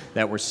stories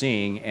that we're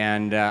seeing.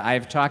 And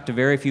I've talked to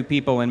very few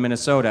people in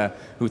Minnesota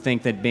who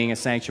think that being a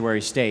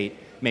sanctuary state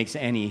makes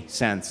any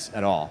sense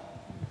at all.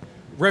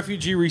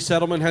 Refugee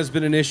resettlement has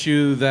been an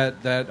issue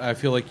that I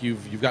feel like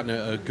you've gotten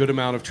a good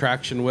amount of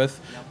traction with.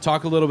 Yep.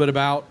 Talk a little bit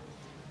about,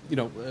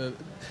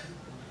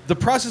 the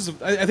process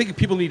of, I think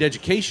people need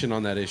education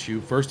on that issue,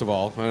 first of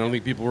all. I don't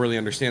think people really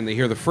understand. They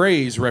hear the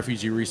phrase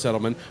refugee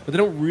resettlement, but they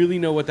don't really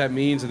know what that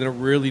means, and they don't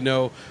really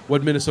know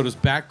what Minnesota's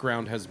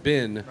background has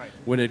been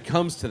when it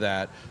comes to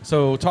that.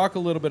 So talk a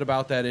little bit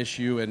about that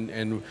issue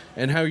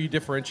and how you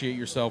differentiate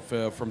yourself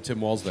from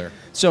Tim Walz there.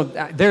 So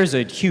there's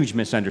a huge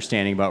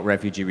misunderstanding about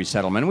refugee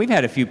resettlement. We've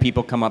had a few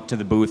people come up to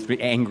the booth,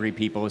 angry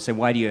people, who say,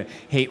 why do you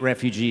hate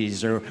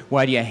refugees, or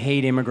why do you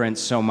hate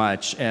immigrants so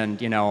much?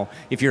 And,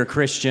 if you're a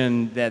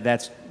Christian,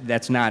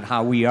 that's not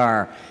how we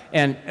are.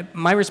 And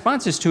my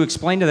response is to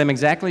explain to them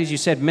exactly as you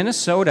said,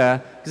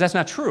 Minnesota, because that's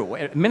not true.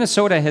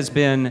 Minnesota has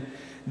been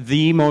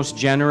the most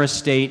generous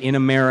state in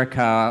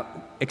America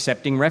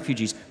accepting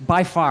refugees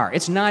by far.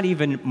 It's not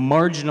even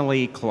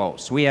marginally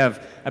close. We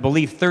have, I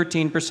believe,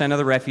 13% of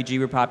the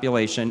refugee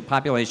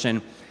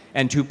population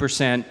and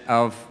 2%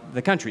 of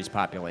the country's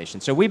population.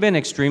 So we've been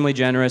extremely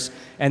generous,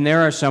 and there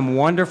are some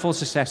wonderful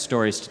success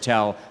stories to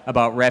tell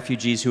about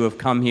refugees who have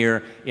come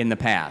here in the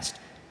past.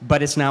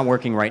 But it's not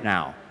working right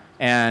now.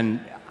 And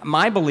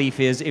my belief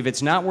is if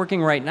it's not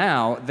working right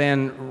now,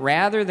 then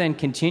rather than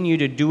continue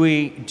to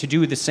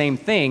do the same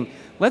thing,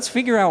 let's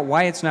figure out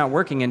why it's not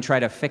working and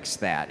try to fix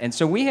that. And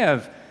so we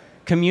have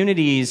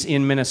communities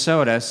in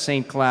Minnesota,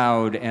 St.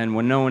 Cloud and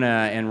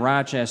Winona and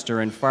Rochester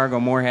and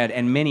Fargo-Moorhead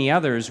and many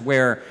others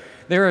where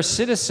there are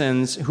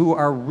citizens who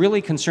are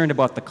really concerned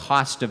about the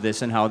cost of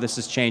this and how this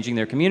is changing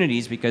their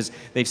communities because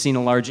they've seen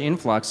a large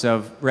influx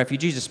of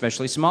refugees,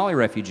 especially Somali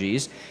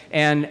refugees.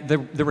 And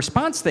the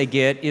response they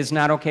get is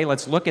not, okay,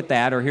 let's look at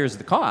that, or here's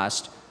the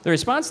cost. The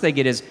response they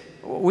get is,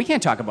 we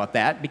can't talk about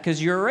that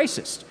because you're a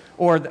racist.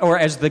 Or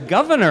as the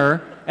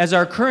governor, as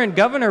our current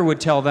governor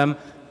would tell them,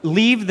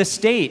 leave the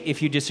state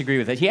if you disagree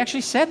with it. He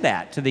actually said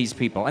that to these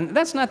people. And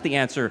that's not the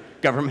answer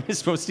government is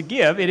supposed to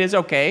give. It is,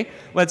 okay,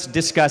 let's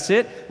discuss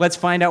it. Let's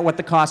find out what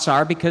the costs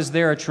are because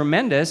they are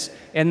tremendous.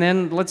 And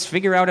then let's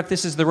figure out if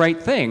this is the right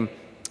thing.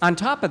 On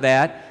top of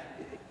that,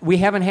 we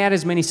haven't had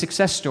as many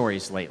success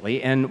stories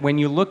lately. And when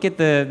you look at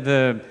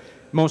the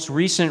most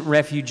recent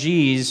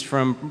refugees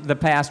from the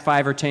past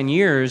 5 or 10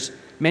 years,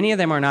 many of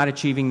them are not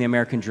achieving the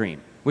American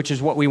dream, which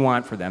is what we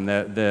want for them.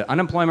 The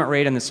unemployment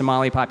rate in the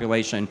Somali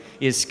population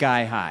is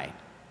sky high.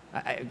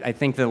 I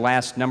think the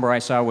last number I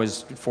saw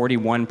was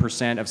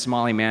 41% of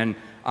Somali men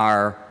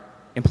are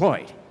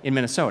employed in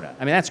Minnesota.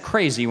 I mean, that's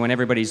crazy when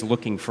everybody's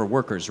looking for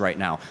workers right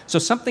now. So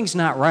something's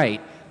not right.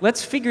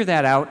 Let's figure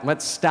that out.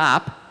 Let's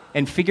stop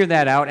and figure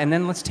that out, and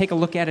then let's take a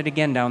look at it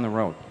again down the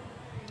road.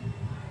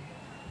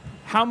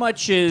 How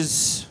much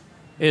is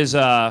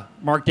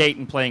Mark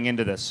Dayton playing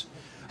into this?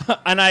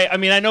 And I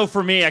mean, I know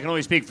for me, I can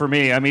only speak for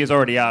me. I mean, he's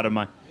already out of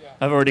my.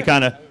 I've already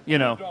kind of,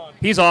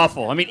 he's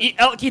awful. I mean,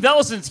 Keith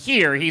Ellison's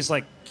here. He's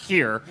like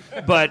here,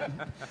 but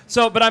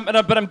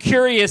I'm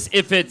curious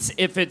if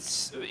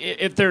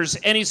there's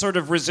any sort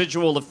of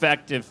residual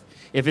effect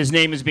if his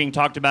name is being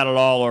talked about at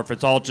all, or if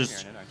it's all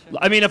just.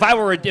 I mean, if I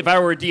were a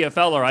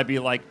DFLer, I'd be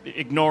like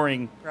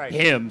ignoring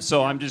him.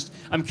 So I'm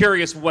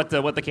curious what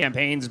the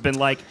campaign's been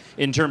like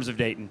in terms of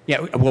Dayton. Yeah,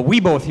 well, we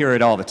both hear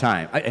it all the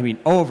time. I mean,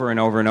 over and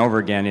over and over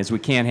again is we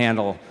can't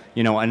handle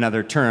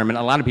another term, and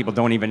a lot of people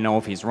don't even know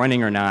if he's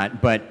running or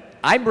not. But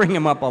I bring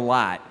him up a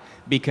lot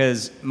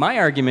because my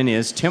argument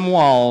is Tim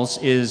Walz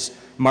is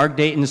Mark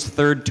Dayton's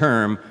third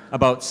term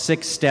about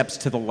 6 steps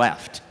to the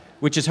left.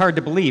 Which is hard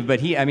to believe, but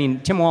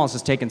Tim Walz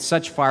has taken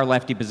such far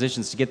lefty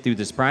positions to get through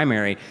this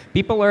primary.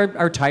 People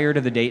are tired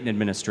of the Dayton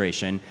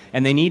administration,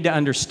 and they need to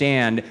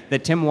understand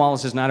that Tim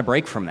Walz is not a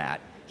break from that.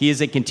 He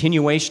is a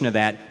continuation of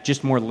that,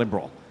 just more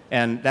liberal.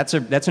 And that's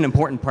an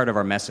important part of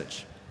our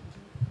message.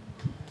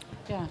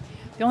 Yeah.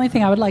 The only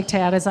thing I would like to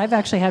add is I've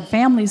actually had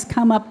families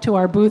come up to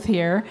our booth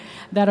here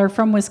that are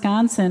from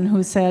Wisconsin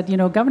who said, you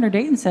know, Governor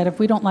Dayton said if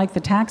we don't like the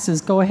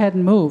taxes, go ahead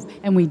and move.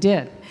 And we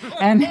did.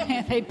 And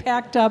they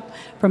packed up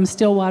from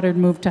Stillwater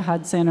and moved to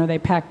Hudson, or they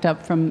packed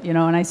up from, you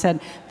know, and I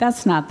said,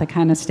 that's not the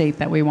kind of state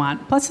that we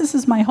want. Plus, this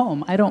is my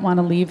home. I don't want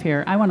to leave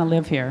here. I want to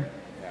live here.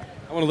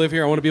 I want to live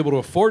here. I want to be able to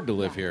afford to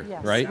live here,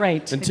 yes. right?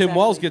 Right. And Tim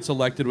Walz gets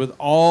elected with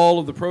all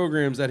of the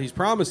programs that he's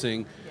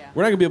promising.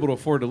 We're not going to be able to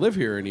afford to live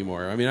here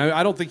anymore. I mean,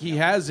 I don't think he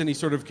has any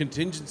sort of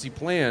contingency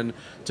plan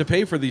to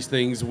pay for these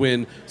things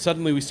when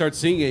suddenly we start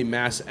seeing a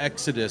mass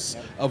exodus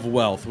of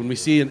wealth, when we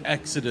see an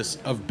exodus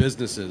of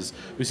businesses,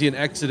 we see an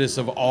exodus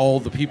of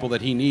all the people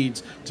that he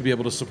needs to be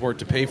able to support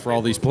to pay for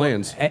all these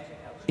plans.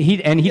 He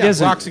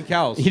doesn't. Rocks and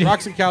cows.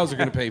 Rocks and cows are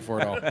going to pay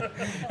for it all.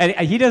 And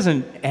he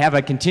doesn't have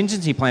a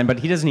contingency plan, but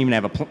he doesn't even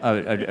have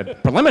a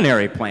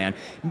preliminary plan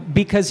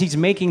because he's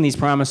making these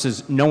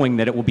promises knowing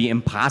that it will be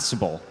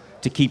impossible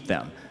to keep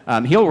them.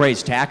 He'll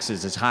raise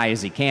taxes as high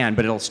as he can,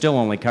 but it'll still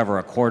only cover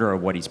a quarter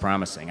of what he's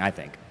promising, I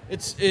think.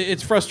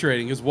 It's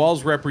frustrating because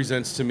Walz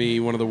represents to me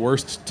one of the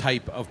worst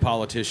type of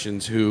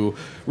politicians who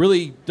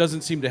really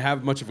doesn't seem to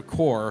have much of a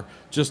core.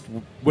 Just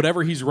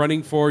whatever he's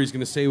running for, he's going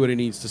to say what he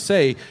needs to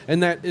say,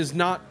 and that is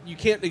not. You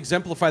can't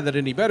exemplify that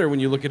any better when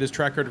you look at his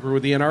track record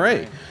with the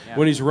NRA. Yeah.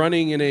 When he's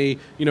running in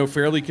a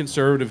fairly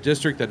conservative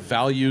district that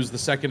values the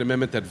Second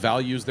Amendment, that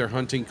values their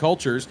hunting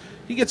cultures,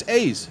 he gets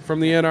A's from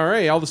the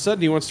NRA. All of a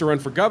sudden, he wants to run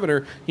for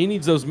governor. He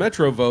needs those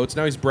Metro votes.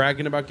 Now he's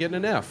bragging about getting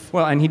an F.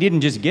 Well, and he didn't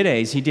just get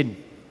A's. He did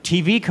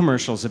TV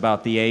commercials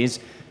about the A's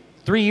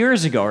 3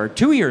 years ago, or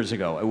 2 years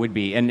ago it would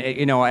be. And,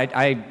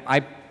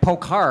 I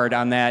poke hard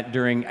on that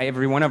during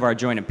every one of our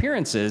joint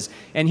appearances.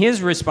 And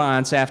his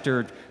response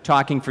after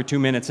talking for 2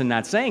 minutes and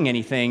not saying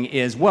anything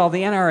is, well,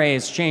 the NRA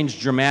has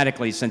changed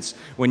dramatically since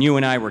when you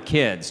and I were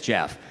kids,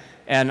 Jeff.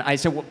 And I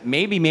said, well,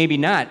 maybe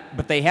not,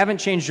 but they haven't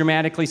changed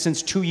dramatically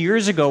since 2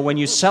 years ago when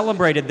you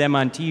celebrated them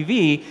on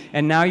TV,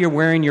 and now you're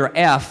wearing your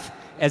F,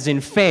 as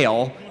in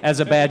fail, as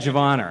a badge of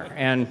honor.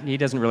 And he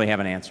doesn't really have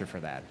an answer for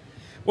that.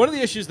 One of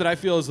the issues that I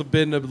feel has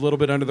been a little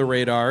bit under the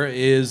radar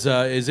is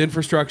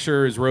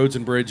infrastructure, is roads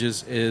and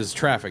bridges, is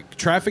traffic.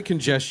 Traffic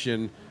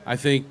congestion, I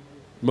think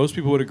most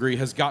people would agree,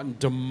 has gotten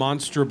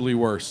demonstrably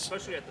worse.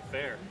 Especially at the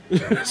fair.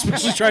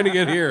 Especially trying to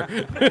get here.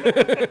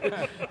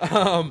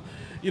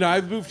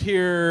 I moved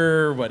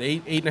here,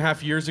 eight and a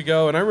half years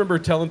ago, and I remember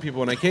telling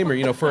people when I came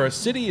here, for a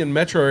city and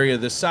metro area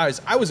this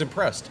size, I was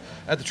impressed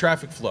at the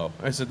traffic flow.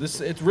 I said,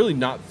 it's really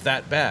not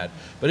that bad,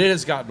 but it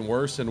has gotten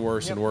worse and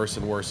worse and worse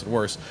and worse and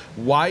worse.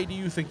 Why do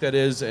you think that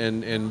is,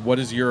 and what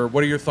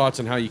are your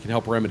thoughts on how you can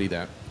help remedy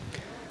that?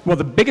 Well,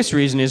 the biggest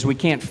reason is we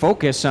can't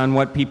focus on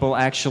what people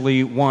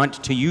actually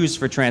want to use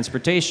for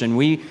transportation.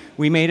 We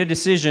made a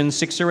decision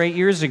 6 or 8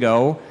 years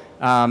ago,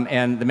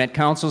 and the Met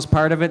Council is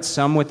part of it,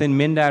 some within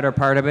MnDOT are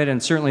part of it,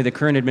 and certainly the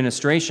current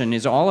administration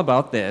is all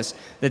about this,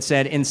 that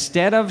said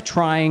instead of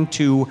trying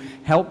to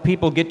help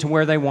people get to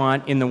where they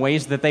want in the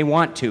ways that they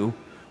want to,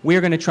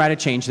 we're going to try to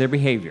change their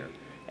behavior.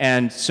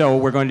 And so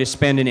we're going to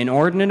spend an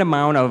inordinate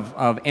amount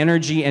of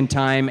energy and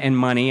time and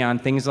money on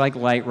things like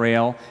light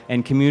rail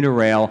and commuter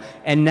rail,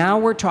 and now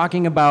we're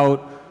talking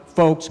about,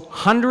 folks,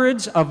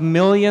 hundreds of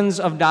millions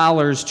of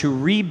dollars to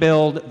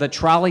rebuild the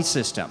trolley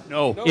system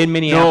in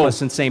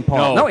Minneapolis and St.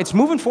 Paul. No, it's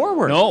moving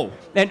forward. No.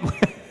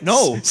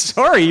 No.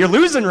 Sorry, you're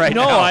losing right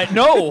now.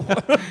 No.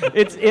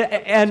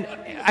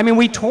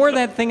 We tore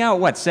that thing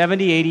out,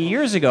 70, 80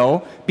 years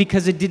ago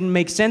because it didn't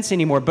make sense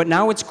anymore. But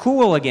now it's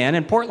cool again,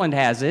 and Portland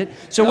has it.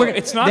 So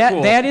it's not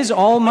cool. That is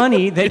all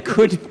money that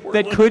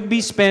could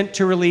be spent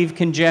to relieve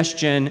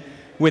congestion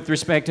with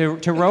respect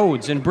to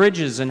roads and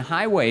bridges and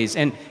highways.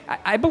 And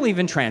I believe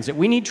in transit.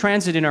 We need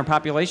transit in our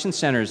population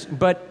centers,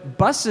 but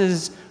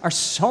buses are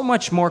so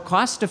much more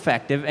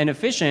cost-effective and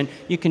efficient.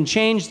 You can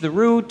change the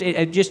route.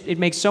 It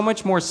makes so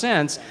much more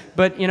sense.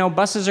 But,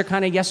 buses are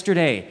kind of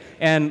yesterday,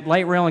 and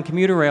light rail and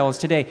commuter rail is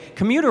today.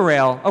 Commuter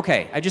rail,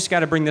 okay, I just got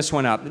to bring this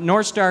one up.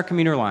 North Star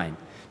commuter line.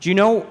 Do you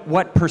know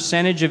what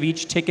percentage of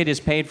each ticket is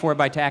paid for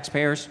by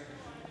taxpayers?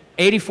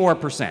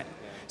 84%.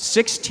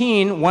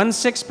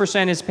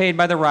 16% is paid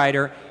by the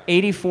rider,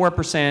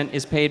 84%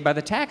 is paid by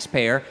the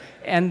taxpayer,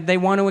 and they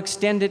want to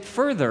extend it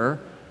further,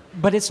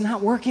 but it's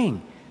not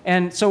working.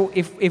 And so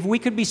if we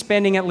could be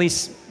spending at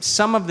least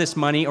some of this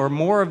money or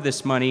more of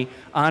this money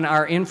on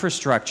our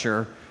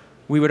infrastructure,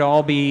 we would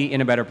all be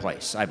in a better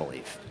place, I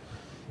believe.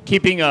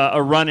 Keeping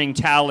a running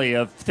tally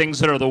of things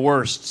that are the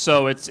worst.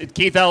 So it's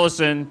Keith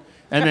Ellison,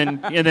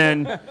 and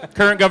then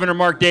current Governor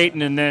Mark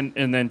Dayton, and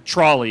then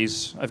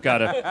trolleys. I've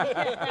got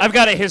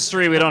a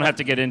history. We don't have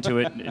to get into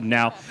it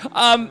now.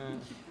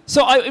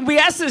 We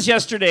asked this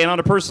yesterday, and on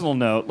a personal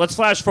note, let's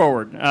flash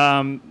forward.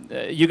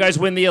 You guys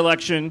win the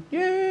election.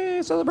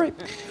 Yay, celebrate.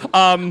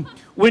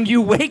 When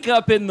you wake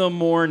up in the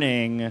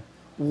morning,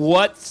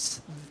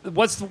 what's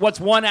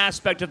one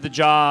aspect of the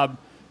job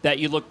that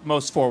you look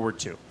most forward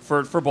to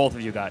for both of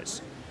you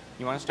guys?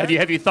 You want to start?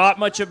 Have you thought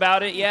much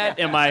about it yet?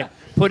 Am I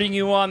putting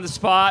you on the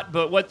spot?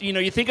 But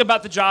you think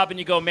about the job and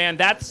you go, man,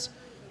 that's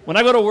when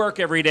I go to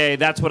work every day,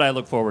 that's what I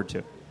look forward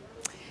to.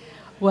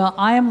 Well,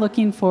 I am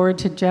looking forward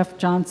to Jeff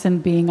Johnson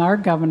being our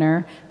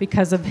governor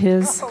because of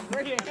his...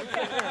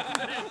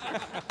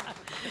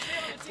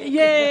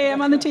 Yay,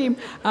 I'm on the team.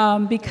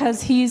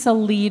 Because he's a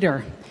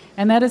leader.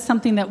 And that is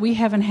something that we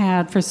haven't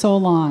had for so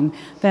long,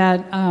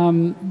 that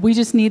we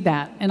just need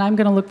that. And I'm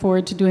going to look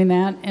forward to doing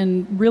that.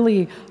 And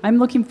really, I'm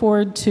looking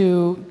forward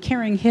to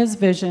carrying his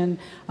vision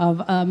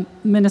of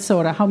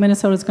Minnesota, how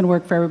Minnesota is going to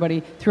work for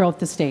everybody throughout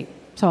the state.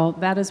 So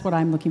that is what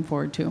I'm looking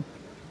forward to.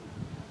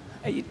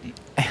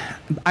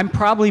 I'm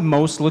probably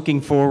most looking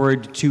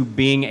forward to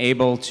being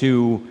able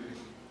to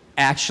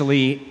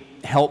actually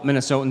help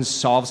Minnesotans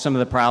solve some of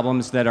the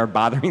problems that are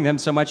bothering them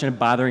so much and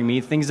bothering me,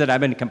 things that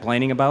I've been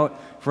complaining about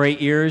for 8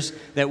 years,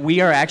 that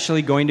we are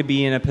actually going to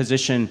be in a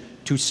position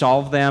to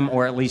solve them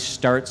or at least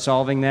start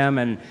solving them.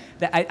 And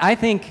I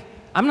think,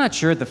 I'm not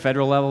sure at the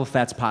federal level if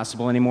that's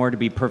possible anymore, to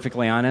be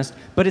perfectly honest,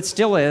 but it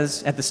still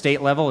is at the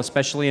state level,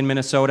 especially in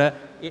Minnesota.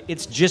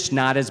 It's just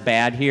not as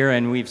bad here,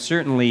 and we've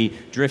certainly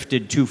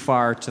drifted too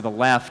far to the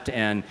left,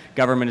 and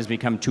government has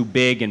become too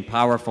big and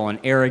powerful and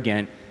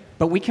arrogant.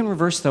 But we can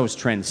reverse those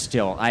trends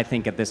still, I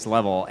think, at this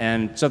level.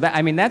 And so that,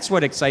 I mean, that's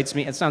what excites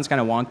me. It sounds kind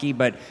of wonky,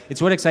 but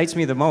it's what excites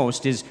me the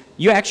most is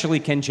you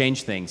actually can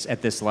change things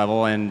at this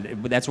level,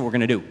 and that's what we're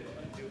going to do.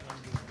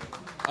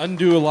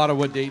 Undo a lot of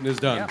what Dayton has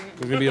done. Yeah.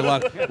 There's going to be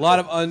a lot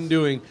of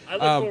undoing. I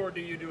look forward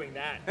to you doing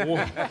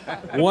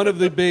that. One of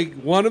the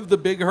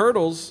big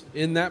hurdles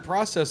in that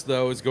process,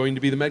 though, is going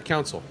to be the Met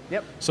Council.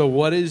 Yep. So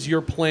what is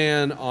your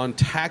plan on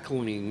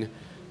tackling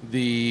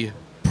the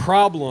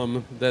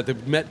problem that the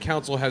Met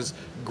Council has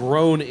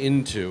grown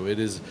into? It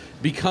has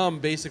become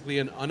basically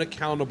an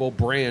unaccountable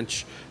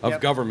branch of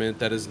government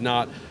that is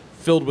not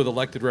filled with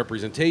elected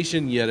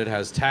representation, yet it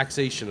has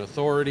taxation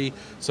authority.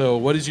 So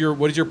what is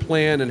your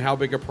plan, and how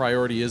big a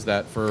priority is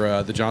that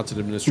for the Johnson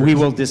administration? We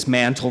will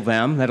dismantle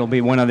them. That'll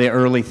be one of the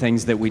early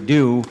things that we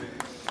do.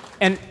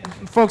 And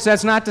folks,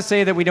 that's not to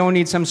say that we don't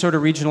need some sort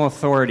of regional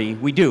authority.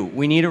 We do.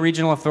 We need a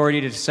regional authority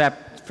to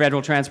accept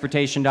federal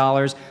transportation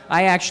dollars.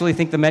 I actually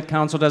think the Met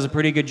Council does a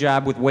pretty good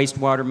job with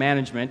wastewater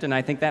management, and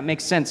I think that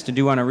makes sense to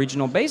do on a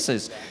regional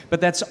basis. But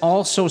that's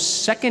also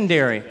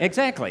secondary.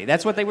 Exactly.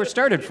 That's what they were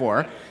started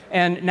for.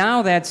 And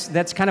now that's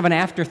kind of an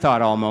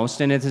afterthought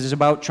almost, and it is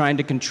about trying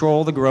to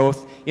control the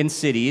growth in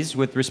cities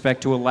with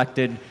respect to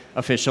elected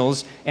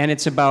officials, and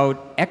it's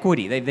about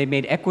equity. They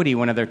made equity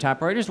one of their top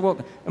priorities.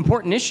 Well,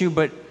 important issue,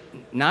 but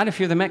not if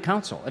you're the Met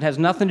Council. It has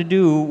nothing to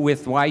do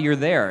with why you're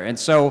there. And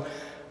so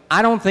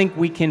I don't think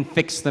we can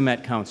fix the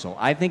Met Council.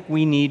 I think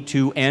we need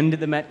to end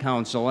the Met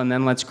Council, and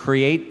then let's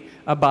create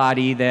a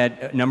body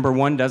that, number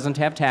one, doesn't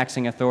have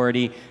taxing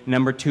authority,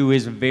 number two,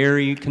 is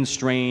very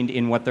constrained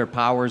in what their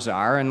powers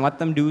are, and let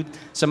them do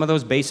some of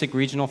those basic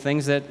regional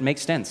things that make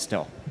sense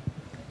still.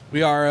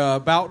 We are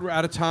about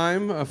out of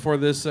time for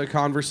this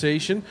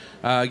conversation.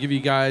 Give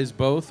you guys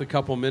both a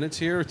couple minutes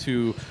here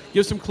to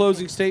give some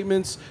closing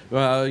statements,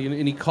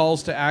 any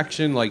calls to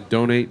action like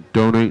donate,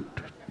 donate,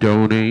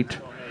 donate,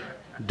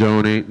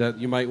 donate, that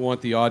you might want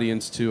the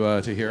audience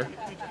to hear.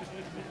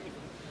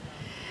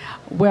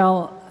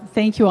 Well,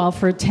 thank you all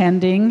for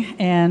attending,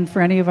 and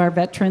for any of our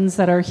veterans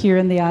that are here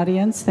in the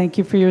audience, thank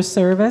you for your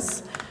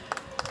service.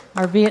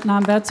 Our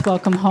Vietnam vets,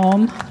 welcome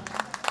home.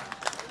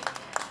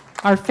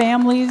 Our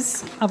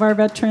families of our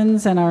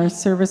veterans and our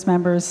service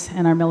members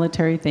and our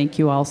military, thank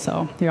you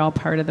also. You're all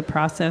part of the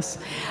process.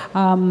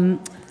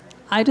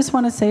 I just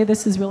want to say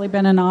this has really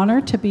been an honor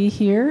to be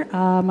here.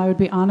 I would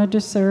be honored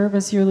to serve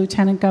as your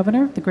Lieutenant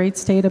Governor of the great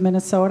state of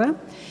Minnesota.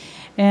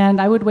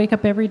 And I would wake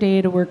up every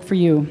day to work for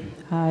you.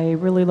 I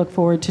really look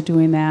forward to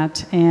doing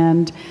that.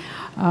 And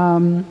I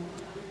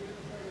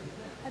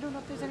don't know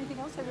if there's anything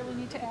else I really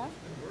need to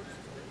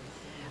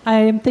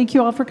add. Thank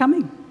you all for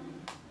coming.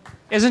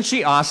 Isn't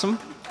she awesome?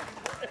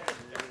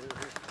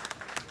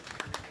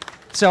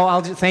 So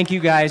I'll thank you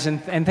guys,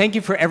 and thank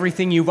you for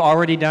everything you've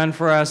already done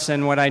for us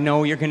and what I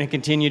know you're going to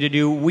continue to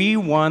do. We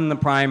won the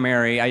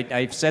primary.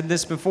 I've said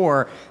this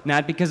before,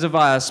 not because of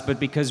us, but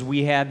because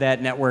we had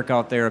that network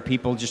out there of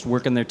people just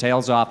working their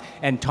tails off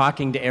and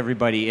talking to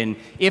everybody. And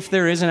if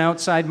there is an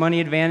outside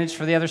money advantage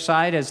for the other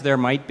side, as there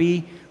might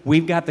be,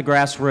 we've got the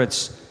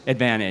grassroots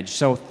advantage.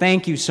 So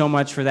thank you so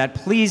much for that.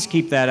 Please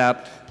keep that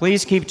up.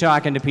 Please keep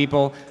talking to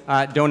people.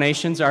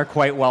 Donations are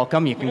quite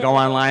welcome. You can go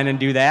online and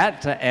do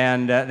that,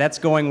 and that's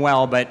going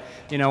well. But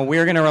you know,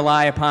 we're going to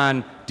rely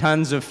upon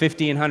tons of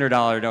 $50 and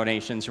 $100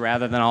 donations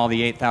rather than all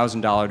the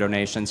 $8,000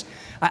 donations.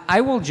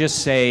 I will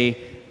just say,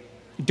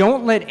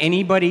 don't let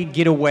anybody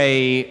get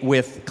away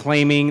with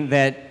claiming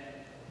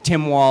that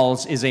Tim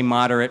Walz is a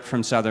moderate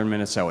from southern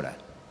Minnesota.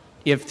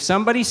 If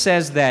somebody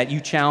says that, you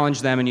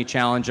challenge them, and you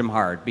challenge them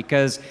hard,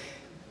 because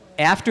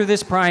after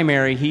this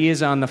primary, he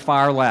is on the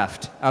far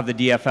left of the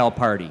DFL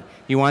party.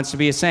 He wants to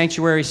be a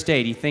sanctuary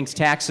state. He thinks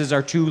taxes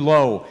are too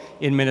low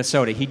in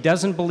Minnesota. He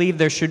doesn't believe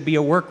there should be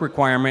a work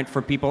requirement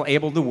for people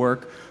able to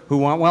work who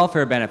want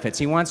welfare benefits.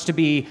 He wants to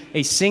be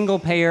a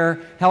single-payer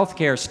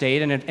healthcare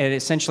state and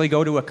essentially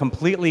go to a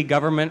completely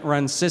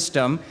government-run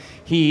system.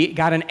 He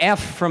got an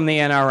F from the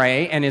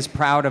NRA and is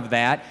proud of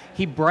that.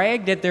 He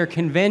bragged at their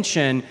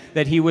convention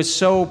that he was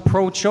so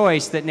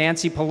pro-choice that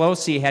Nancy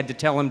Pelosi had to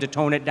tell him to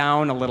tone it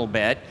down a little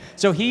bit.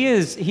 So he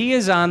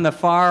is on the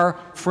far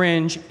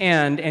fringe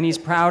end, and he's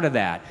proud of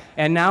that.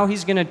 And now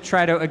he's going to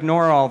try to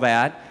ignore all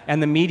that,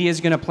 and the media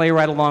is going to play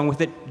right along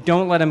with it.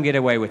 Don't let him get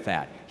away with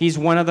that. He's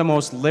one of the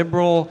most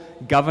liberal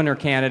governor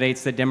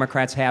candidates that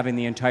Democrats have in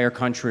the entire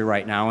country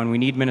right now, and we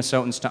need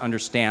Minnesotans to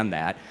understand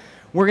that.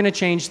 We're going to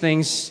change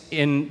things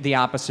in the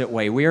opposite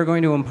way. We are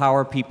going to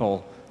empower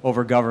people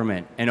over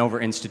government and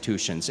over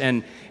institutions.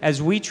 And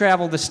as we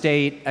travel the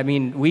state, I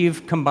mean,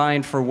 we've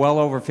combined for well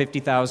over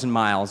 50,000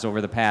 miles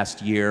over the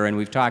past year, and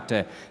we've talked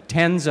to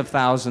tens of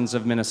thousands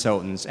of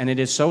Minnesotans, and it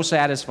is so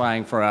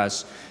satisfying for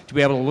us to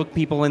be able to look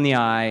people in the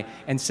eye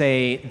and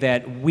say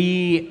that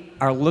we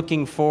are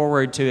looking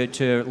forward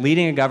to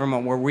leading a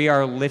government where we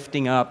are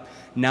lifting up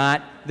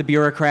not the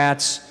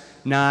bureaucrats,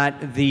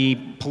 not the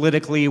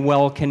politically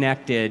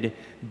well-connected,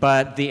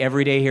 but the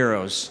everyday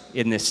heroes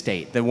in this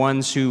state, the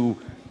ones who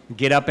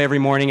get up every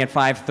morning at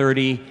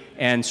 5:30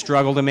 and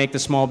struggle to make the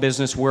small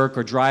business work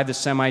or drive the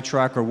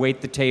semi-truck or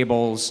wait the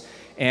tables.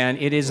 And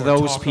it is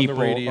those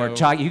people, or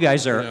talk, you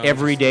guys are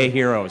everyday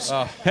heroes.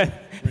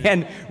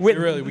 And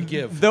we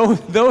give.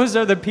 Those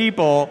are the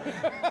people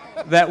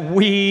that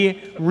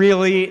we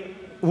really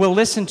will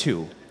listen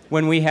to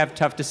when we have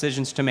tough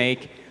decisions to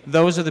make.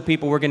 Those are the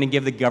people we're going to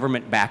give the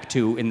government back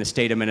to in the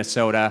state of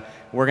Minnesota.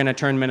 We're going to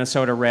turn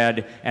Minnesota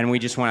red, and we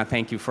just want to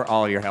thank you for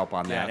all your help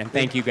on that. And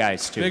thank you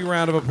guys, too. Big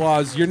round of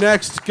applause. Your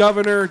next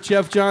governor,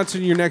 Jeff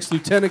Johnson. Your next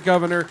lieutenant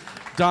governor,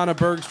 Donna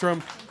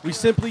Bergstrom. We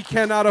simply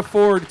cannot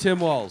afford Tim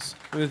Walz.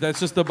 I mean,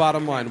 that's just the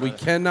bottom line. We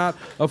cannot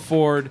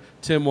afford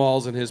Tim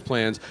Walz and his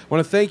plans. I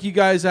want to thank you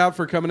guys out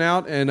for coming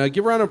out, and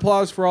give a round of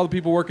applause for all the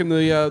people working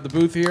the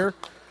booth here,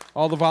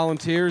 all the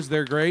volunteers.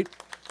 They're great.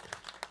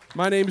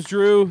 My name's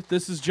Drew.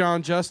 This is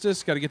John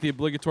Justice. Got to get the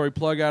obligatory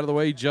plug out of the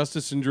way.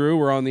 Justice and Drew.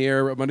 We're on the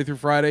air Monday through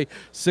Friday,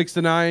 6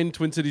 to 9,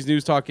 Twin Cities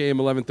News Talk, AM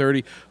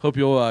 1130. Hope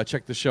you'll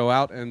check the show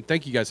out. And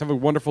thank you guys. Have a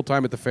wonderful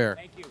time at the fair.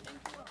 Thank you.